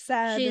emissary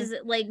said. She's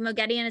like,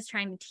 Moghedien is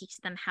trying to teach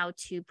them how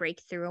to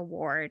break through a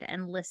ward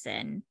and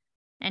listen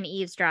and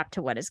eavesdrop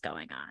to what is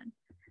going on.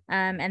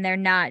 And they're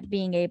not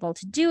being able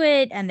to do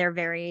it, and they're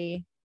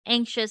very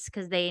anxious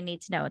because they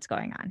need to know what's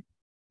going on.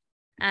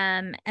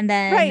 And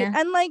then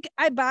and like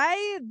I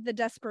buy the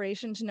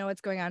desperation to know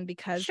what's going on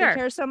because they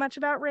care so much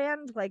about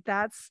Rand. Like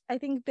that's, I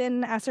think,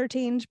 been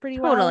ascertained pretty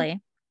well.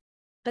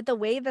 But the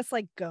way this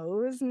like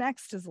goes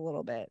next is a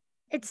little bit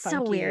funky.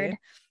 So weird.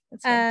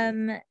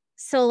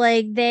 So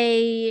like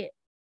they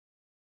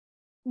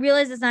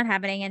realize it's not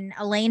happening, and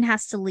Elain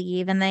has to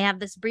leave, and they have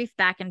this brief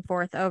back and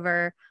forth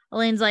over.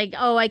 Elaine's like,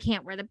 oh, I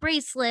can't wear the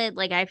bracelet,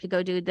 like I have to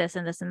go do this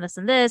and this and this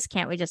and this,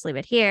 can't we just leave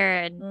it here?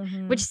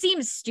 And which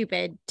seems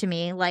stupid to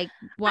me. Like,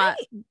 what?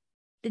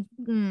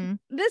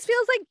 This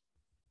feels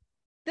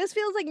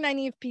like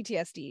Nynaeve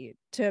PTSD,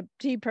 to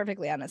be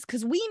perfectly honest,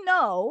 because we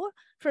know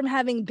from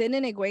having been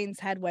in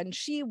Egwene's head when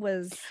she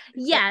was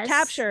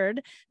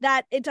captured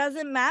that it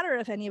doesn't matter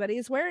if anybody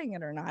is wearing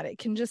it or not. It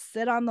can just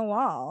sit on the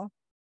wall.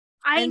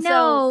 I know,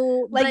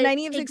 so, like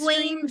Nynaeve's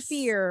extreme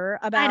fear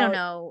about, I don't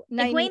know.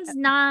 Egwene's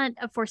not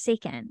a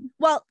Forsaken.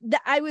 Well,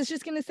 I was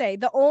just gonna say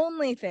the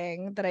only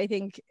thing that I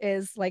think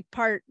is like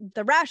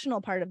the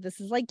rational part of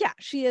this is like, yeah,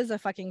 she is a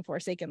fucking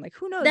Forsaken. Like,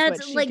 who knows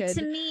what she could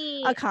to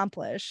me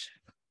accomplish.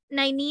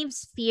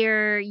 Nynaeve's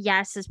fear,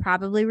 yes, is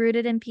probably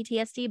rooted in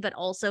PTSD, but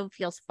also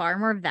feels far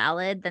more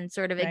valid than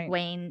sort of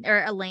Egwene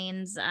or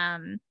Elaine's.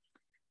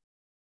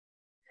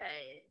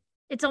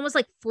 It's almost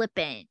like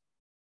flippant.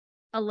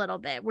 A little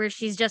bit, where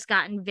she's just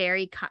gotten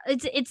very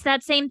it's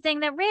that same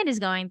thing that Rand is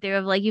going through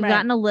of like, you've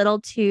gotten a little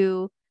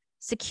too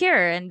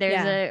secure, and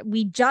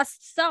we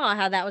just saw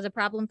how that was a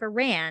problem for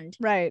Rand,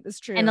 right? It's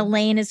true. And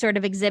Elaine is sort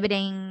of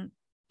exhibiting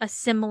a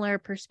similar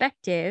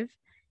perspective,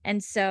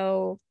 and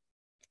so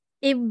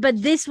but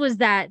this was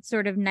that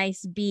sort of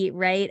nice beat,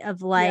 right,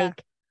 of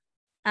like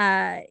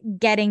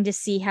getting to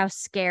see how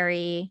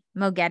scary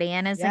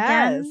Moghedien is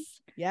again,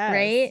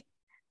 right?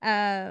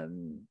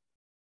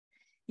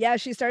 Yeah,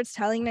 she starts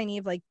telling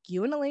Nynaeve, like,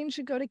 you and Elaine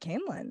should go to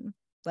Caemlyn.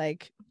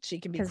 Like, she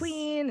can be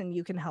queen and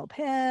you can help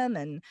him.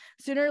 And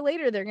sooner or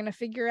later, they're going to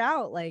figure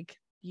out, like,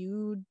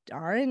 you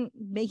aren't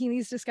making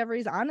these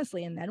discoveries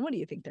honestly. And then what do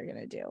you think they're going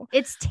to do?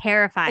 It's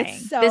terrifying.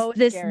 It's so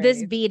scary.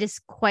 This beat is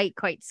quite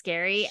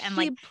scary. And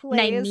like,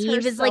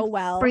 Nynaeve is like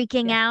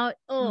freaking out.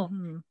 Oh,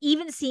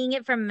 even seeing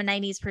it from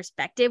Nynaeve's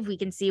perspective, we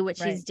can see what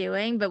she's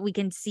doing, but we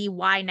can see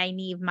why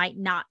Nynaeve might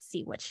not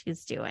see what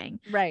she's doing.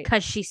 Right.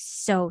 Because she's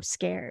so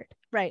scared.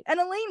 Right. And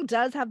Elaine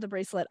does have the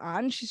bracelet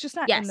on. She's just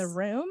not in the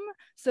room.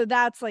 So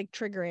that's like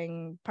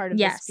triggering part of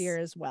this fear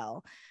as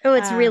well. Oh,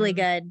 it's really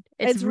good.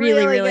 It's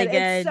really, really good.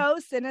 It's so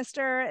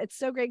sinister. It's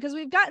so great because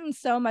we've gotten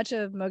so much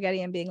of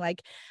Moghedien being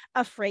like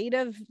afraid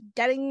of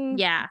getting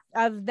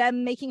of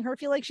them making her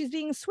feel like she's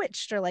being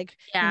switched or like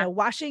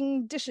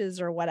washing dishes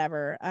or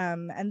whatever.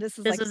 And this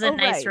was a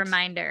nice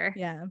reminder.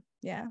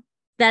 Yeah.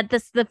 that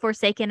the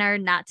Forsaken are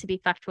not to be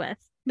fucked with.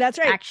 That's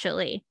right.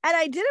 Actually. And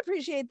I did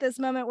appreciate this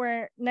moment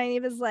where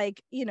Nynaeve is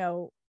like, you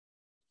know,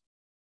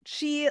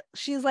 she's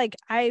like,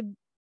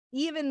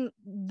 even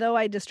though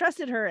I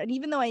distrusted her, and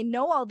even though I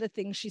know all the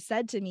things she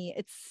said to me,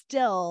 it's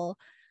still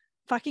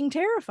fucking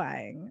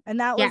terrifying. And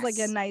that was like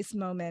a nice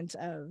moment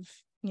of,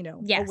 you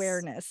know,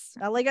 awareness.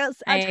 Like a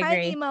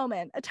tiny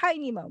moment,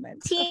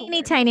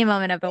 teeny tiny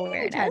moment of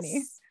awareness.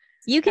 Tiny.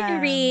 You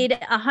can read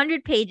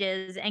 100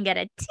 pages and get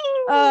a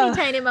teeny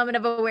tiny moment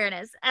of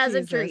awareness as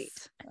a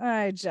treat.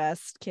 I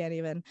just can't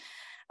even.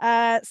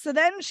 So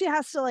then she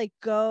has to like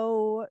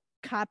go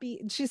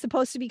copy. She's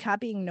supposed to be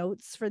copying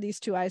notes for these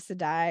two Aes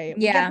Sedai.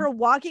 We get her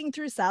walking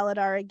through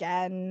Saladar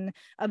again,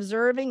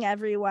 observing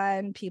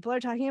everyone. People are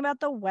talking about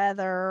the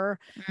weather.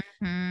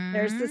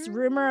 There's this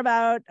rumor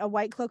about a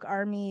White Cloak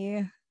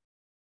army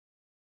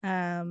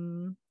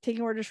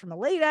taking orders from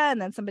Elaida, and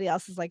then somebody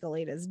else is like,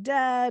 Elaida's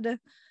dead.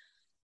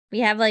 We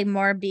have like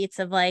more beats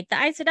of like the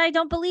Aes Sedai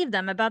don't believe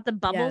them about the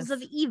bubbles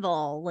of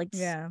evil. Like,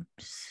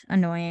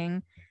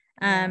 annoying.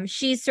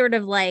 She's sort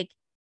of like,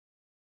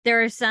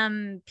 there are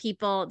some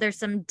people, there's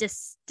some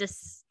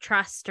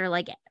distrust or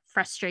like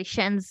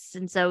frustrations,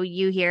 and so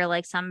you hear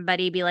like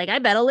somebody be like, I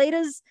bet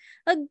Elaida's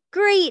a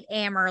great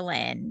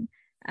Amyrlin,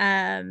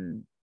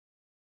 in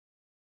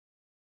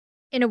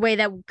a way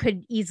that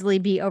could easily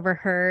be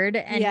overheard.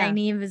 And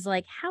Nynaeve is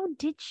like, how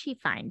did she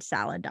find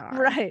Saladar?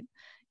 Right.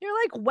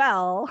 You're like,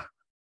 well,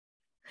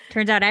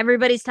 turns out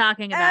everybody's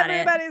talking about it.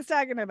 Everybody's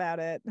talking about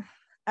it.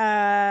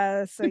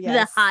 So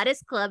the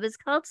hottest club is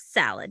called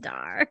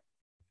Saladar.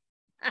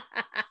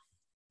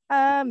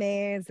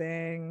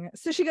 Amazing.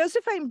 So she goes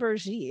to find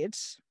Brigitte.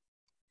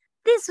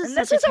 This was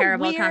such a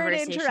terrible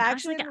conversation.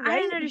 Interaction. I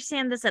didn't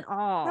understand this at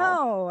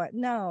all.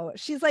 No.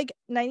 She's like,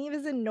 Nynaeve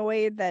is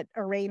annoyed that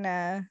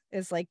Arena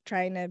is like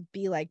trying to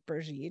be like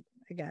Brigitte,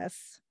 I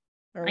guess.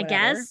 I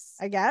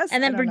guess.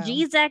 And then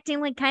Brigitte's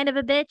acting like kind of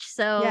a bitch.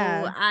 So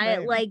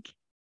like,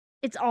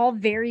 it's all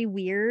very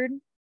weird.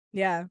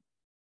 Yeah,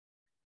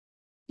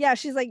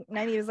 she's like,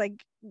 Nynaeve is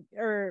like,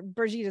 or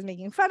Brigitte is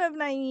making fun of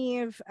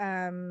Nynaeve,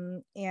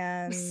 and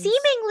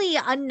seemingly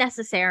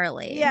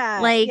unnecessarily.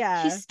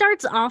 She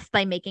starts off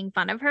by making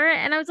fun of her,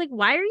 and I was like,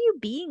 why are you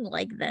being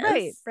like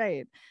this?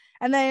 Right.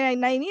 And then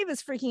Nynaeve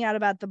is freaking out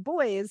about the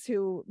boys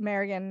who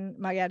Merrigan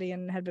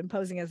Moghedien had been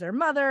posing as their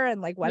mother,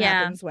 and like what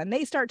happens when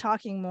they start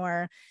talking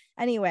more.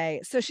 Anyway,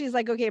 so she's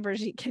like, okay,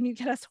 Brigitte, can you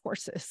get us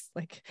horses?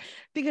 Like,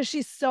 because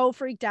she's so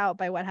freaked out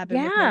by what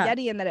happened with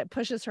Moghedien that it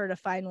pushes her to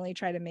finally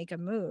try to make a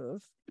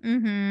move.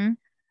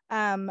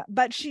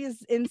 But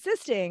she's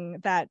insisting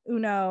that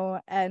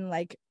Uno and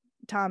like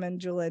Tom and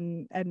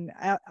Juilin and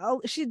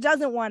she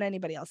doesn't want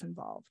anybody else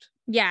involved.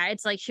 Yeah,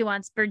 it's like she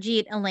wants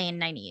Brigitte, Elaine,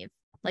 Nynaeve.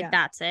 Like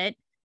that's it.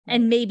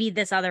 And maybe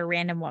this other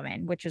random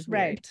woman, which is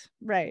weird.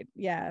 Right.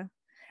 Yeah.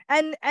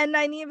 And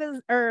Nynaeve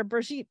is, or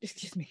Brigitte,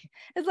 excuse me,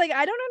 it's like,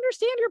 I don't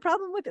understand your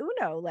problem with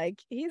Uno.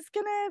 Like, he's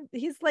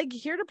like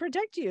here to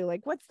protect you.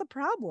 Like, what's the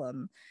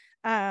problem?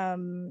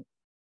 And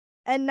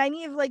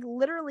Nynaeve like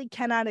literally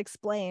cannot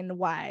explain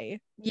why.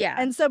 Yeah.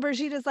 And so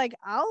Brigitte is like,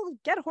 I'll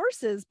get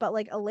horses, but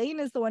like Elaine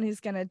is the one who's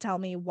gonna tell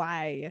me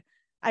why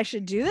I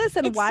should do this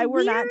and why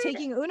we're not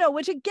taking Uno,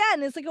 which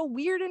again is like a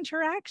weird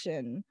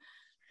interaction.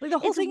 Like the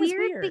whole thing is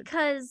weird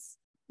because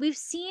we've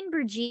seen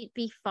Brigitte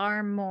be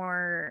far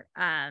more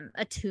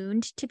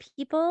attuned to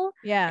people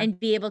and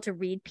be able to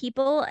read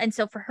people. And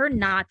so for her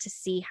not to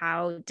see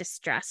how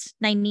distressed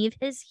Nynaeve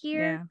is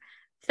here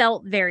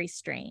felt very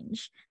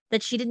strange,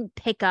 that she didn't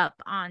pick up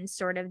on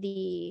sort of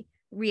the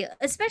real,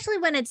 especially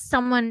when it's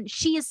someone,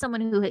 she is someone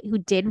who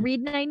did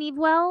read Nynaeve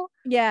well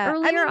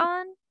earlier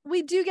on.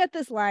 We do get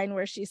this line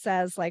where she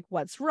says like,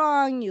 what's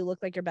wrong? You look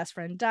like your best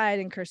friend died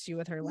and cursed you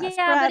with her last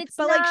breath.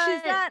 But like,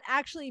 she's not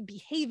actually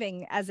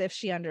behaving as if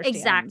she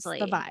understands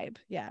the vibe.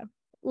 Yeah.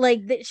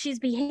 Like she's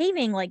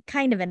behaving like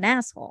kind of an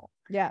asshole.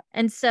 Yeah.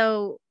 And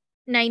so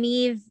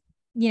Nynaeve,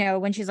 you know,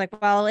 when she's like,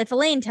 well, if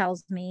Elaine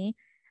tells me,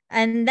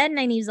 and then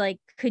Nynaeve's like,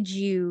 could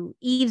you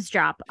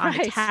eavesdrop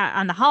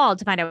on the hall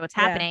to find out what's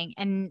happening?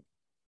 And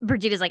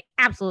Brigitte is like,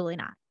 absolutely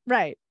not.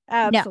 Right.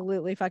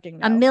 Absolutely fucking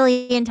no. A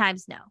million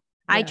times no.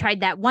 I tried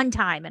that one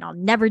time and I'll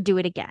never do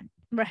it again.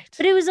 Right.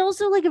 But it was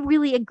also like a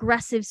really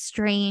aggressive,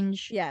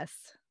 strange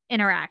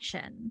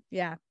interaction.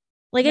 Yeah.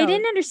 Like I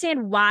didn't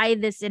understand why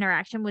this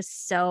interaction was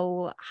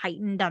so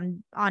heightened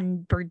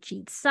on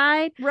Brigitte's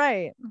side.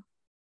 Right.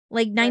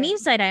 Like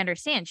Nynaeve's side, I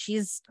understand.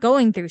 She's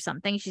going through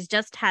something. She's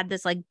just had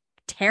this like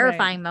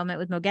terrifying moment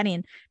with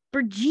Moghedien.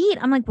 Brigitte,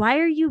 I'm like, why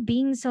are you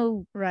being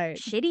so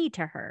shitty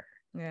to her?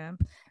 Yeah.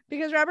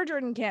 Because Robert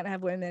Jordan can't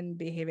have women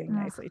behaving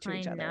nicely to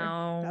each other.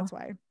 That's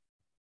why.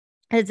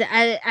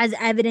 As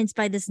evidenced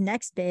by this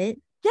next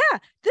bit. Yeah,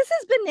 this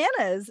is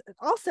bananas.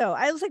 Also,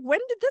 I was like, when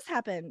did this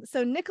happen?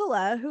 So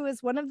Nicola, who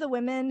is one of the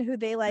women who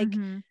they like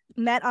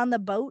met on the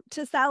boat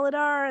to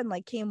Saladar and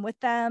like came with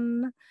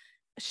them,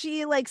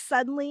 she like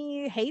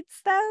suddenly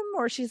hates them,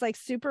 or she's like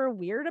super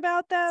weird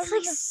about them. It's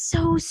like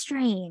so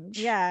strange.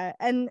 Yeah,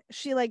 and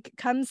she like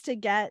comes to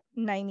get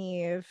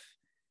Nynaeve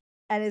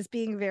and is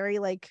being very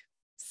like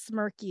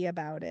smirky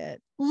about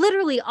it.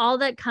 Literally all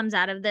that comes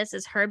out of this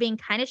is her being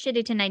kind of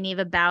shitty to Nynaeve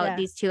about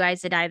these two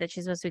Aes Sedai that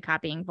she's supposed to be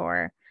copying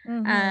for.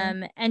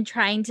 And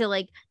trying to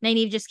like,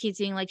 Nynaeve just keeps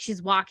being like,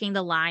 she's walking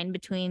the line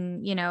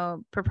between, you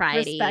know,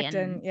 propriety respect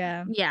and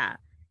yeah.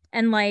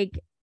 And like,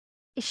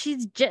 she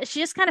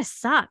just kind of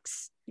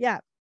sucks. Yeah.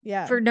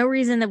 For no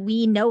reason that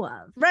we know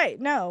of. Right.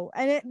 No.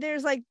 And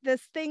there's like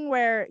this thing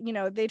where, you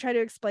know, they try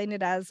to explain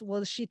it as,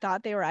 well, she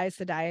thought they were Aes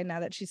Sedai, and now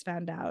that she's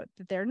found out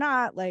that they're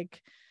not,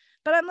 like,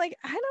 but I'm like,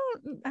 I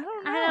don't know.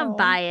 I don't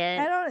buy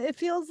it. It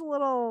feels a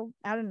little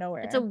out of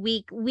nowhere. It's a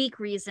weak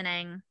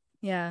reasoning.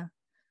 Yeah.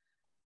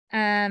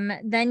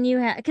 Then you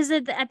have, because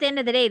at the end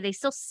of the day, they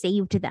still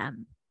saved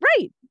them.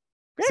 Right.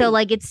 So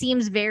like, it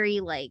seems very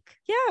like,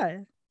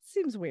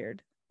 seems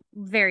weird.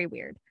 Very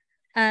weird.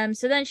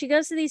 So then she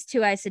goes to these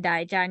two Aes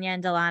Sedai, Janya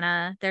and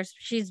Delana.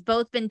 She's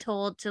both been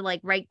told to like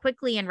write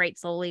quickly and write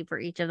slowly for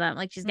each of them.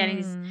 Like, she's getting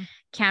these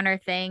counter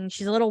things.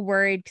 She's a little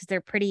worried because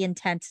they're pretty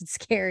intense and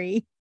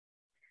scary.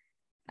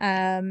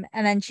 And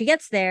then she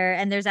gets there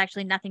and there's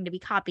actually nothing to be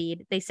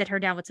copied. They sit her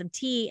down with some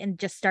tea and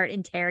just start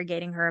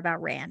interrogating her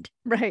about Rand.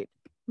 Right.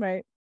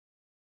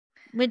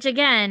 Which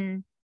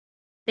again,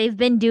 they've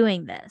been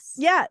doing this.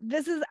 Yeah,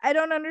 I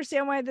don't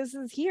understand why this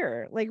is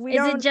here. Like,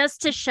 is it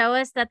just to show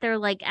us that they're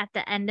like at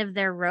the end of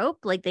their rope?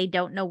 Like, they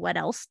don't know what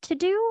else to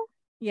do?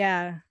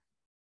 Yeah,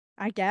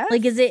 I guess.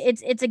 Like,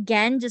 it's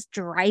again just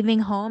driving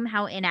home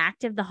how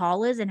inactive the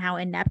Hall is and how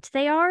inept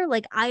they are.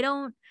 Like, I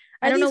don't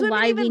know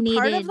why we needed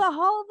part of the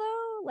Hall though.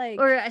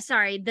 Like, or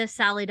sorry, the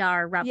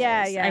Salidar rebels.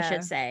 I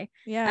should say.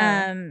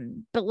 Yeah.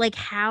 But like,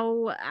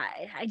 how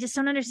I just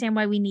don't understand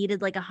why we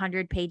needed like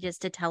 100 pages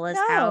to tell us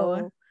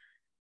how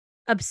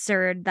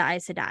absurd the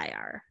Aes Sedai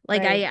are.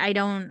 Like, I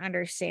don't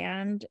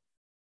understand,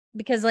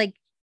 because like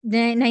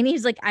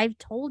Nynaeve's like, I've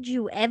told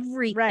you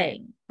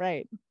everything.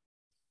 Right.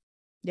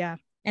 Yeah.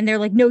 And they're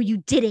like, no, you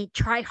didn't.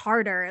 Try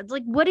harder. It's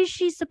like, what is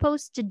she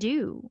supposed to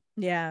do?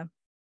 Yeah.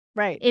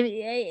 Right.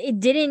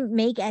 It didn't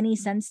make any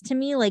sense to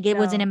me. Like, it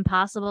was an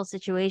impossible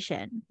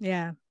situation.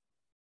 Yeah.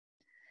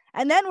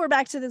 And then we're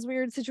back to this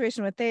weird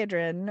situation with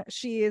Theodrin.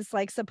 She is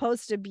like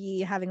supposed to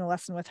be having a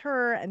lesson with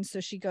her. And so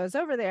she goes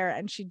over there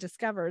and she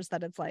discovers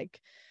that it's like,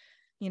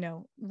 you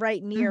know,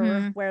 right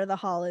near where the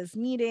Hall is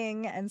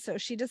meeting. And so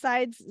she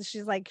decides,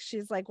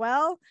 she's like,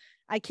 well,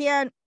 I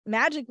can't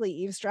magically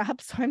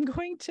eavesdrop, so I'm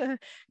going to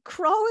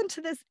crawl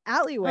into this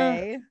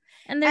alleyway.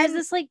 And there's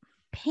this like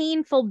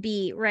painful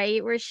beat,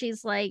 right, where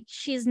she's like,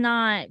 she's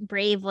not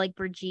brave like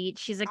Brigitte,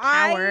 she's a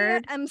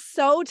coward. I'm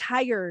so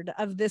tired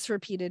of this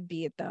repeated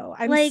beat though.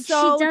 I'm like,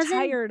 so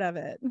tired of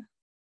it,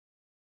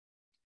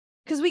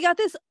 because we got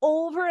this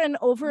over and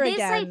over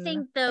again. I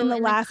think though, in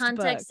the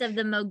context of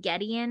the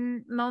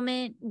Moghedien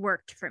moment,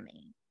 worked for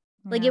me.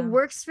 Like, it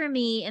works for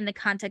me in the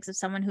context of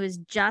someone who has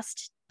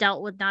just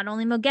dealt with not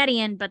only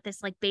Moghedien, but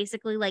this like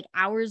basically like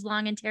hours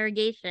long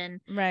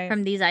interrogation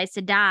from these Aes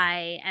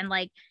Sedai, and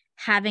like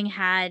having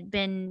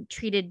been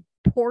treated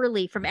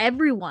poorly from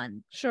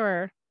everyone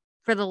for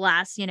the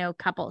last, you know,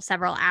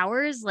 several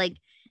hours. Like,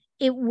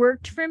 it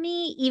worked for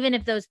me, even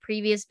if those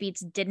previous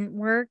beats didn't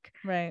work.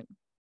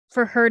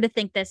 For her to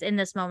think this in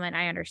this moment,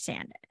 I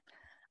understand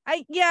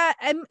it.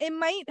 It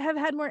might have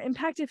had more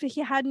impact if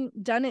he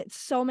hadn't done it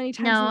so many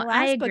times in the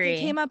last book. It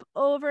came up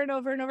over and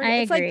over and over.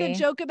 It's like the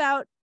joke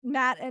about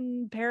Mat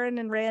and Perrin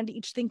and Rand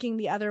each thinking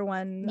the other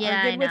one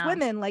are good with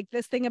women. Like,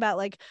 this thing about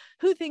like,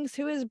 who thinks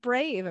who is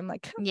brave? I'm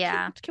like,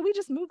 can we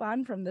just move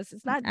on from this?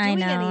 It's not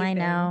doing anything. I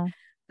know.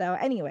 So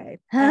anyway,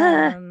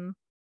 I'm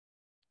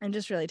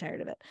just really tired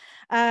of it.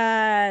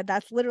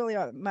 That's literally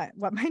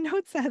what my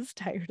note says.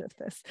 Tired of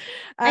this.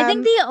 I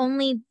think the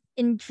only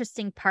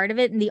interesting part of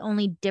it, and the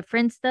only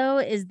difference though,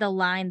 is the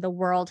line, the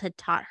world had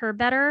taught her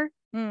better.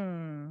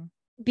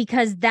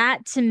 Because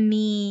that to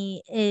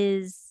me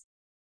is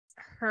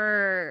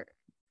her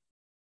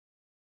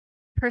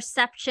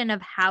perception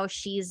of how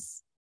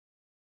she's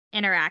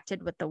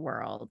interacted with the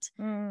world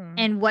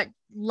and what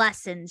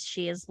lessons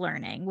she is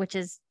learning, which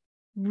is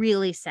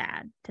really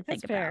sad to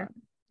think about.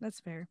 That's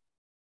fair.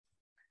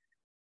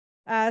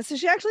 So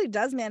she actually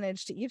does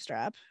manage to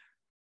eavesdrop.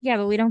 Yeah,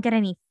 but we don't get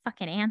any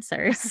fucking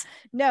answers.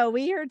 No,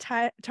 we hear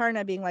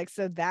Tarna being like,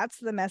 so that's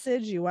the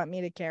message you want me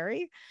to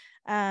carry?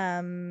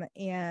 And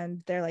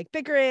they're like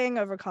bickering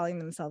over calling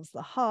themselves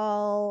the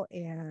Hall,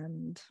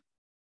 and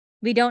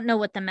we don't know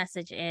what the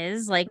message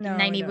is. Like,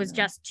 Nynaeve was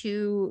just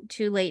too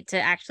late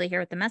to actually hear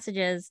what the message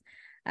is.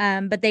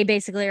 But they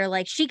basically are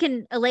like,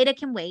 Elaida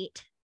can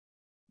wait.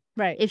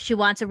 Right. If she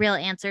wants a real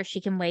answer, she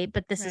can wait,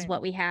 but this is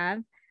what we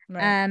have.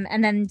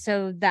 And then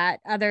so the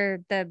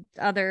other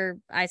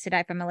Aes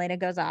Sedai from Elaida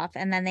goes off,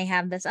 and then they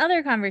have this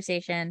other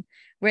conversation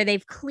where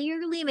they've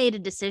clearly made a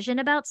decision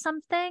about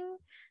something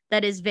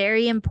that is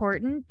very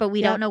important, but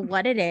we don't know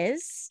what it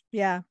is.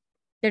 Yeah.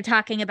 They're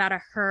talking about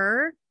a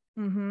her.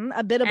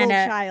 A biddable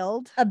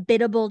child. A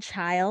biddable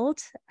child.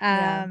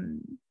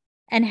 And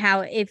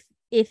how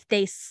if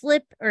they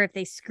slip or if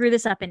they screw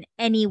this up in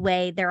any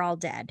way, they're all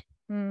dead.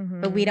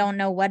 But we don't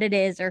know what it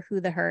is or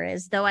who the her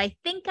is. Though I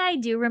think I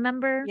do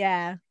remember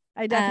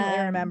I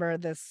definitely remember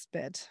this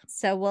bit.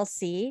 So we'll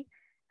see.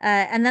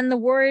 And then the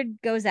word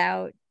goes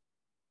out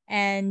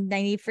and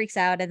Nynaeve freaks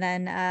out, and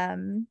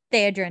then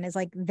Theodrin is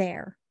like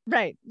there.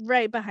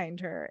 Right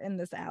behind her in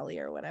this alley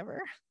or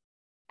whatever.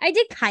 I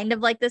did kind of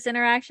like this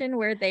interaction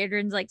where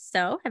Theodrin's like,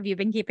 so have you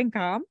been keeping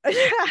calm?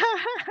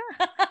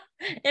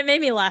 It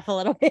made me laugh a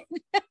little bit.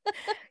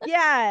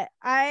 Yeah,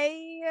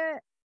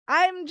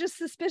 I'm just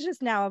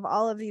suspicious now of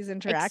all of these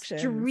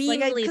interactions.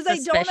 Extremely because I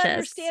don't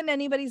understand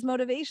anybody's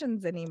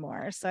motivations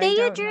anymore. So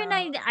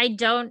Theodrin, I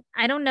don't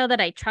know that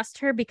I trust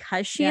her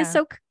because she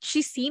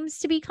seems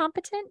to be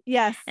competent.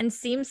 Yes. And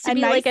seems to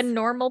be nice, like a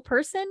normal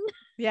person.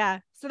 Yeah.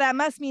 So that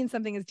must mean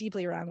something is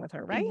deeply wrong with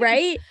her, right?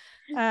 Right.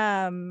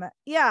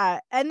 Yeah.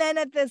 And then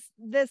at this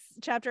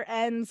chapter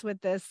ends with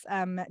this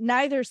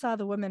neither saw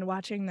the woman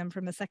watching them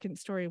from a second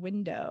story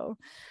window.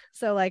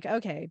 So like,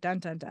 okay, dun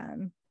dun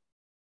dun.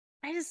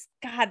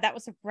 God, that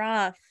was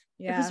rough.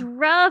 Yeah. It was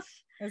rough.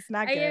 It's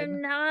not good. I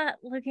am not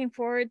looking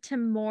forward to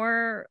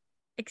more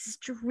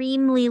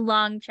extremely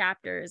long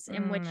chapters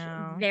in which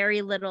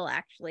very little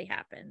actually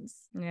happens.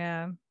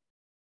 Yeah.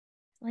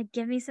 Like,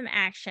 give me some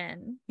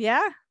action.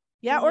 Yeah.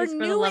 Yeah. Please, or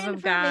new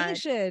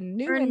information.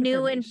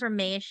 New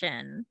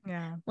information.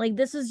 Yeah. Like,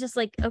 this was just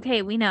like,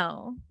 okay, we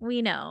know.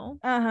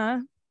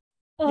 Uh-huh.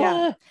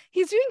 Yeah.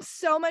 He's doing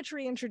so much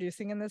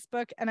reintroducing in this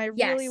book. And I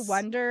really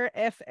wonder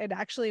if it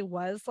actually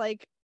was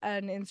like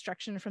an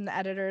instruction from the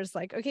editors,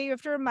 like, okay, you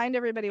have to remind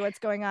everybody what's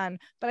going on.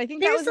 But I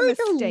think there's that was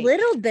a mistake. A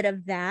little bit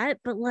of that,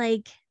 but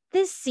like,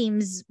 this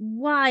seems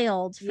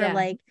wild for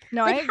like,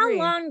 no, like how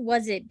long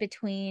was it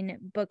between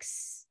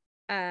books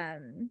 5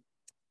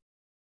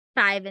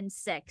 and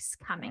 6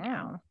 coming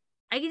out?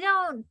 I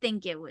don't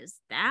think it was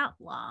that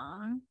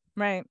long.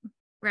 Right.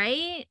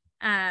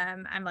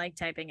 I'm like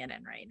typing it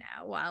in right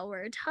now while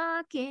we're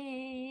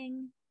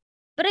talking.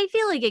 But I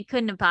feel like it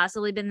couldn't have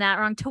possibly been that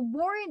wrong to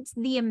warrant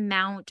the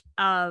amount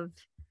of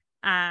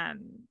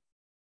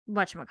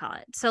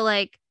whatchamacallit. So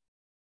like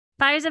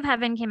Fires of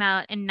Heaven came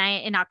out in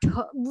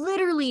October,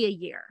 literally a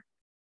year.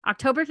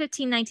 October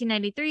 15,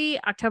 1993,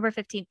 October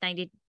 15th,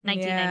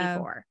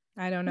 1994.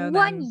 I don't know.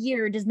 One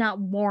year does not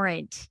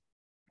warrant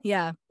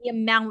the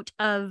amount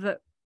of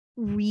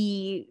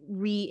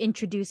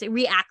reintroducing,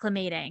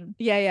 reacclimating.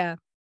 Yeah.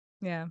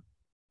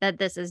 That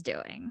this is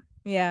doing.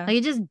 Yeah. Like,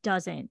 it just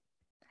doesn't.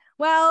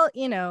 Well,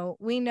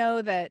 we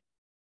know that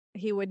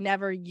he would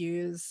never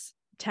use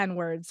 10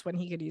 words when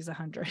he could use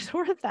 100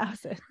 or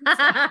 1,000.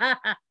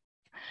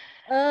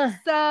 So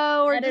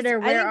I think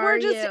we're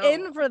just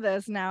in for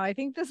this now. I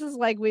think this is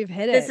like we've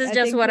hit it. This is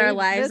just what our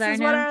lives are now. This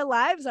is what our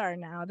lives are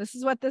now. This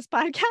is what this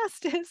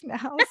podcast is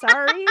now.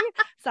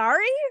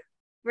 Sorry.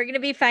 We're going to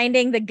be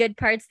finding the good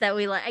parts that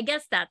we like. I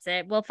guess that's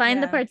it. We'll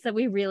find the parts that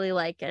we really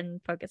like and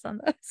focus on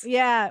those.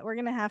 Yeah, we're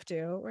going to have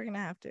to.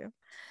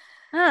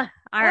 All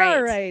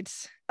right.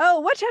 Oh,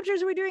 what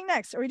chapters are we doing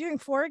next? Are we doing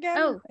 4 again?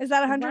 Oh, is that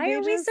 100 why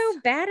pages? Are we so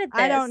bad at this?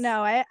 I don't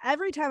know.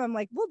 Every time I'm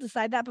like, we'll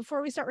decide that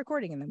before we start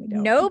recording, and then we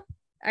don't. Nope.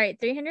 All right,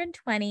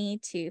 320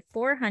 to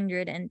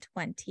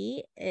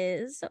 420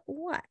 is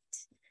what?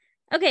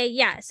 Okay,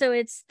 yeah. So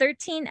it's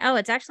 13. Oh,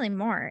 it's actually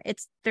more.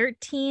 It's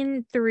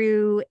 13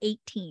 through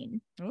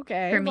 18.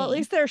 Okay. Well, at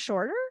least they're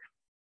shorter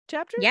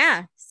chapters.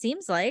 Yeah,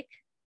 seems like.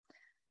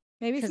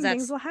 Maybe some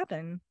things will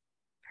happen.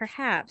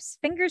 Perhaps.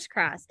 Fingers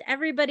crossed.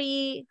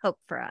 Everybody hope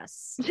for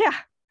us. Yeah.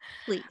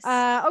 Please.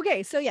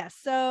 Okay.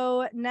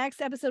 So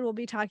next episode we'll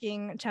be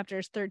talking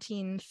chapters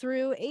 13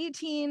 through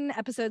 18.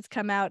 Episodes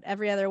come out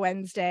every other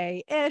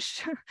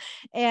Wednesday-ish.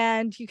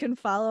 And you can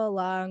follow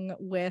along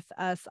with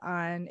us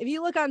if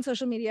you look on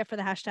social media for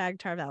the hashtag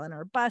Tarvalon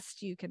or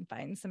Bust, you can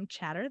find some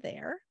chatter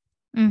there.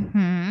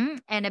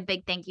 And a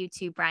big thank you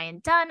to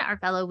Brian Dunn, our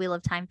fellow Wheel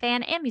of Time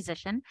fan and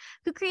musician,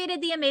 who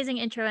created the amazing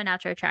intro and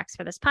outro tracks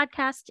for this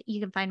podcast.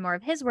 You can find more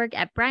of his work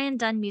at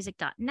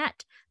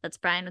briandunnmusic.net. That's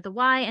Brian with a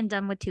Y and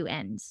Dunn with 2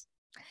 N's.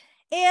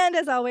 And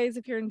as always,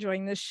 if you're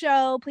enjoying the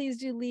show, please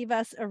do leave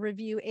us a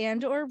review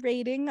and or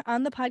rating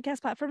on the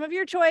podcast platform of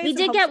your choice. We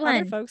did get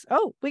one, folks.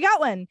 Oh, we got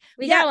one.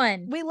 We got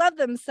one. We love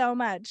them so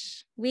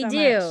much. We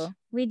do.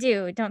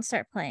 Don't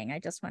start playing. I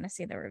just want to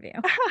see the review.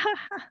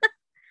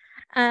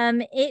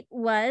 It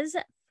was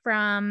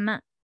from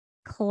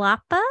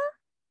Klappa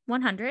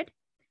 100.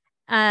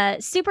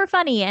 Super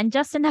funny and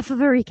just enough of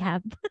a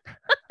recap.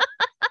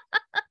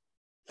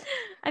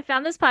 I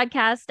found this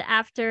podcast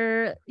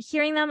after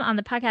hearing them on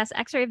the podcast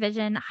X-Ray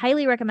Vision.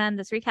 Highly recommend.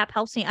 This recap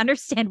helps me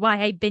understand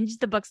why I binged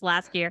the books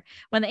last year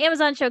when the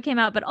Amazon show came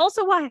out, but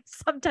also why I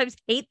sometimes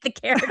hate the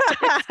characters.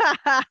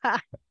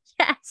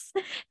 Yes,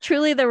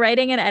 truly the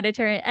writing and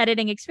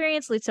editing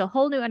experience leads to a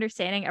whole new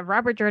understanding of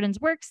Robert Jordan's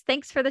works.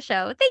 Thanks for the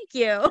show. Thank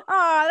you.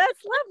 Oh,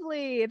 that's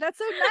lovely. That's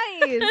so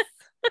nice.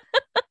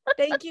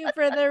 Thank you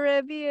for the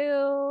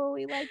review.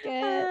 We like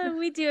it.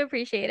 We do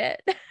appreciate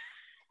it.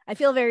 I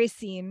feel very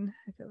seen.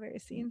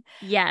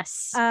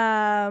 Yes.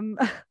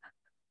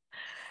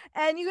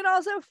 And you can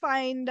also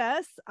find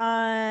us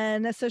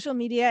on social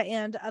media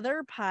and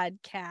other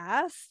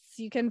podcasts.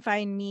 You can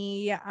find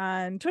me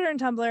on Twitter and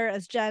Tumblr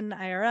as Jen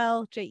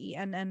IRL,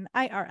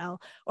 JENNIRL,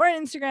 or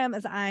on Instagram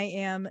as I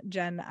am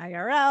Jen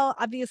IRL.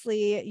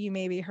 Obviously, you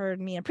maybe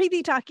heard me and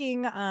Preeti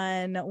talking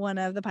on one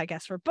of the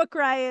podcasts for Book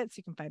Riots.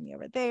 You can find me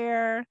over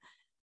there.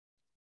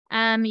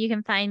 You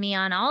can find me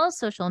on all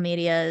social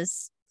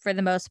medias for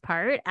the most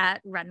part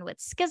at Run with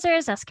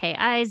Skizzers,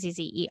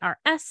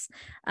 SKIZZERS.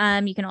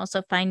 You can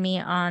also find me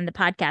on the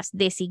podcast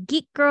Desi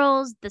Geek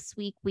Girls. This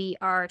week we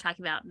are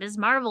talking about Ms.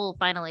 Marvel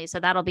finally,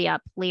 so that'll be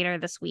up later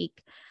this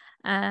week.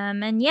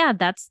 And yeah,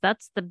 that's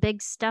the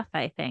big stuff,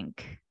 I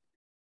think.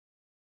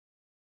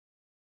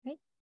 Right?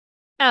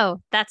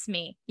 Oh, that's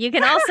me. You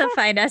can also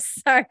find us.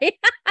 Sorry.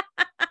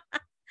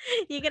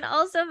 You can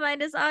also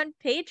find us on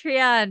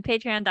Patreon,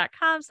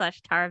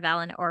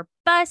 patreon.com/TaraValon or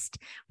Bust.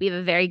 We have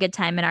a very good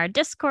time in our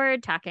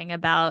Discord talking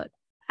about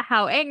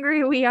how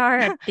angry we are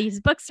at these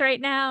books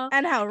right now.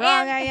 And how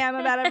wrong I am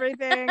about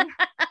everything.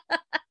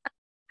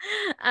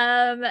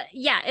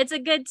 Yeah, it's a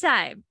good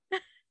time.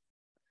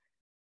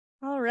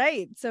 All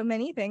right. So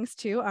many thanks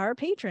to our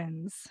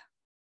patrons.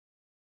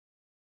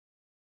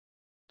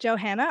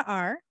 Johanna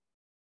R,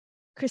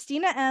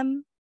 Christina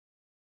M,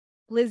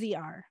 Lizzie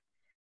R,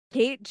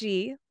 Kate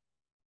G,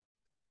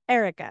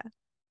 Erica,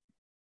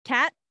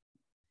 Kat,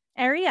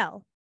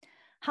 Ariel,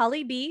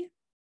 Holly B,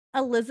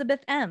 Elizabeth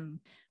M,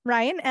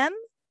 Ryan M,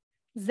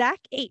 Zach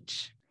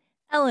H,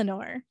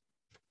 Eleanor,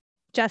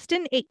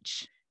 Justin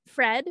H,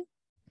 Fred,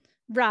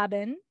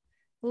 Robin,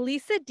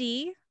 Lisa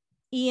D,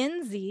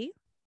 Ian Z,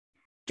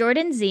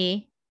 Jordan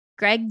Z,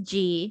 Greg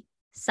G,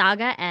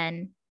 Saga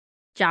N,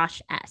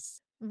 Josh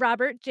S,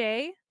 Robert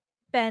J,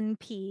 Ben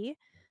P,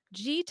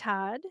 G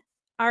Todd,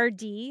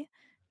 RD,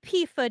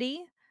 P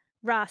Footy,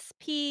 Ross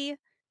P,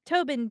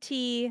 Tobin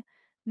T,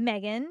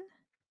 Megan,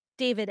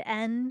 David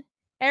N,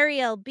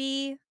 Ariel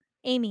B,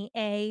 Amy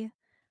A,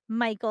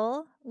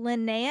 Michael,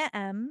 Linnea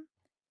M,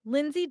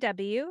 Lindsay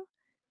W,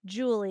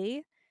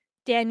 Julie,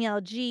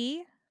 Danielle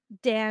G,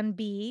 Dan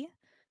B,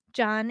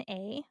 John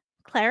A,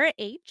 Clara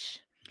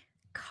H,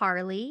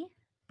 Carly,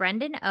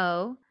 Brendan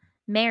O,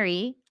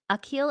 Mary,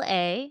 Akil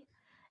A,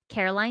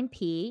 Caroline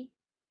P,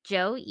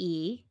 Joe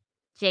E,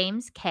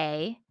 James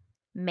K,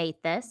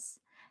 Mathis,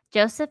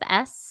 Joseph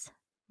S,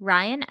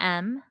 Ryan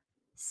M,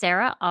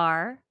 Sarah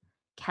R,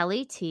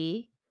 Kelly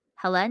T,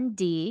 Helen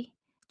D,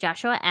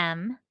 Joshua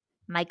M,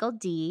 Michael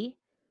D,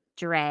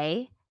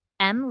 Dre,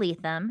 M.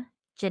 Leatham,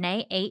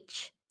 Janae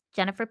H,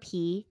 Jennifer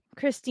P,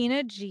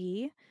 Christina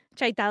G,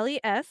 Chaitali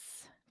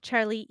S,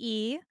 Charlie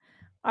E,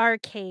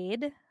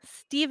 Arcade,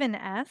 Stephen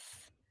S,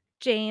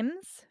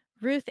 James,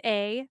 Ruth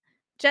A,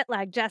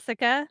 Jetlag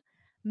Jessica,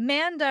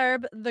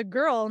 Mandarb the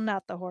girl,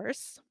 not the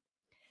horse,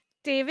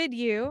 David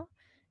U,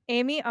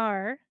 Amy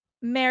R,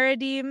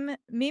 Meridim,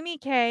 Mimi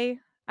K,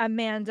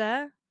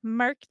 Amanda,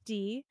 Mark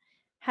D,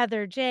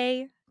 Heather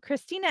J,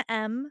 Christina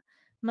M,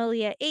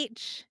 Malia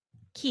H,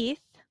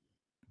 Keith,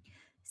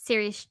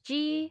 Sirius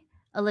G,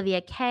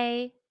 Olivia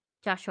K,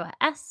 Joshua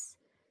S,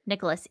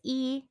 Nicholas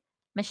E,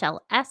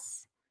 Michelle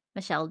S,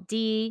 Michelle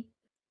D,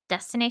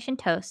 Destination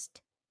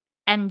Toast,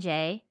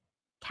 MJ,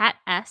 Kat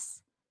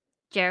S,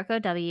 Jericho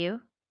W,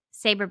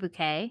 Saber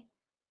Bouquet,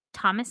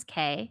 Thomas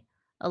K,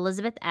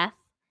 Elizabeth F,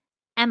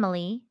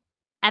 Emily,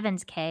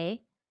 Evans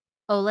K,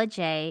 Ola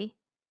J,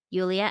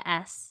 Yulia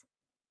S,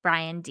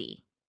 Brian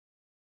D.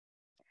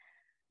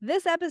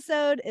 This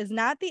episode is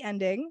not the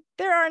ending.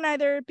 There are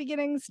neither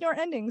beginnings nor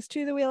endings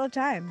to the Wheel of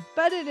Time,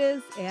 but it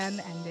is an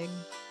ending.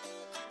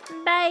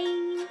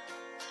 Bye.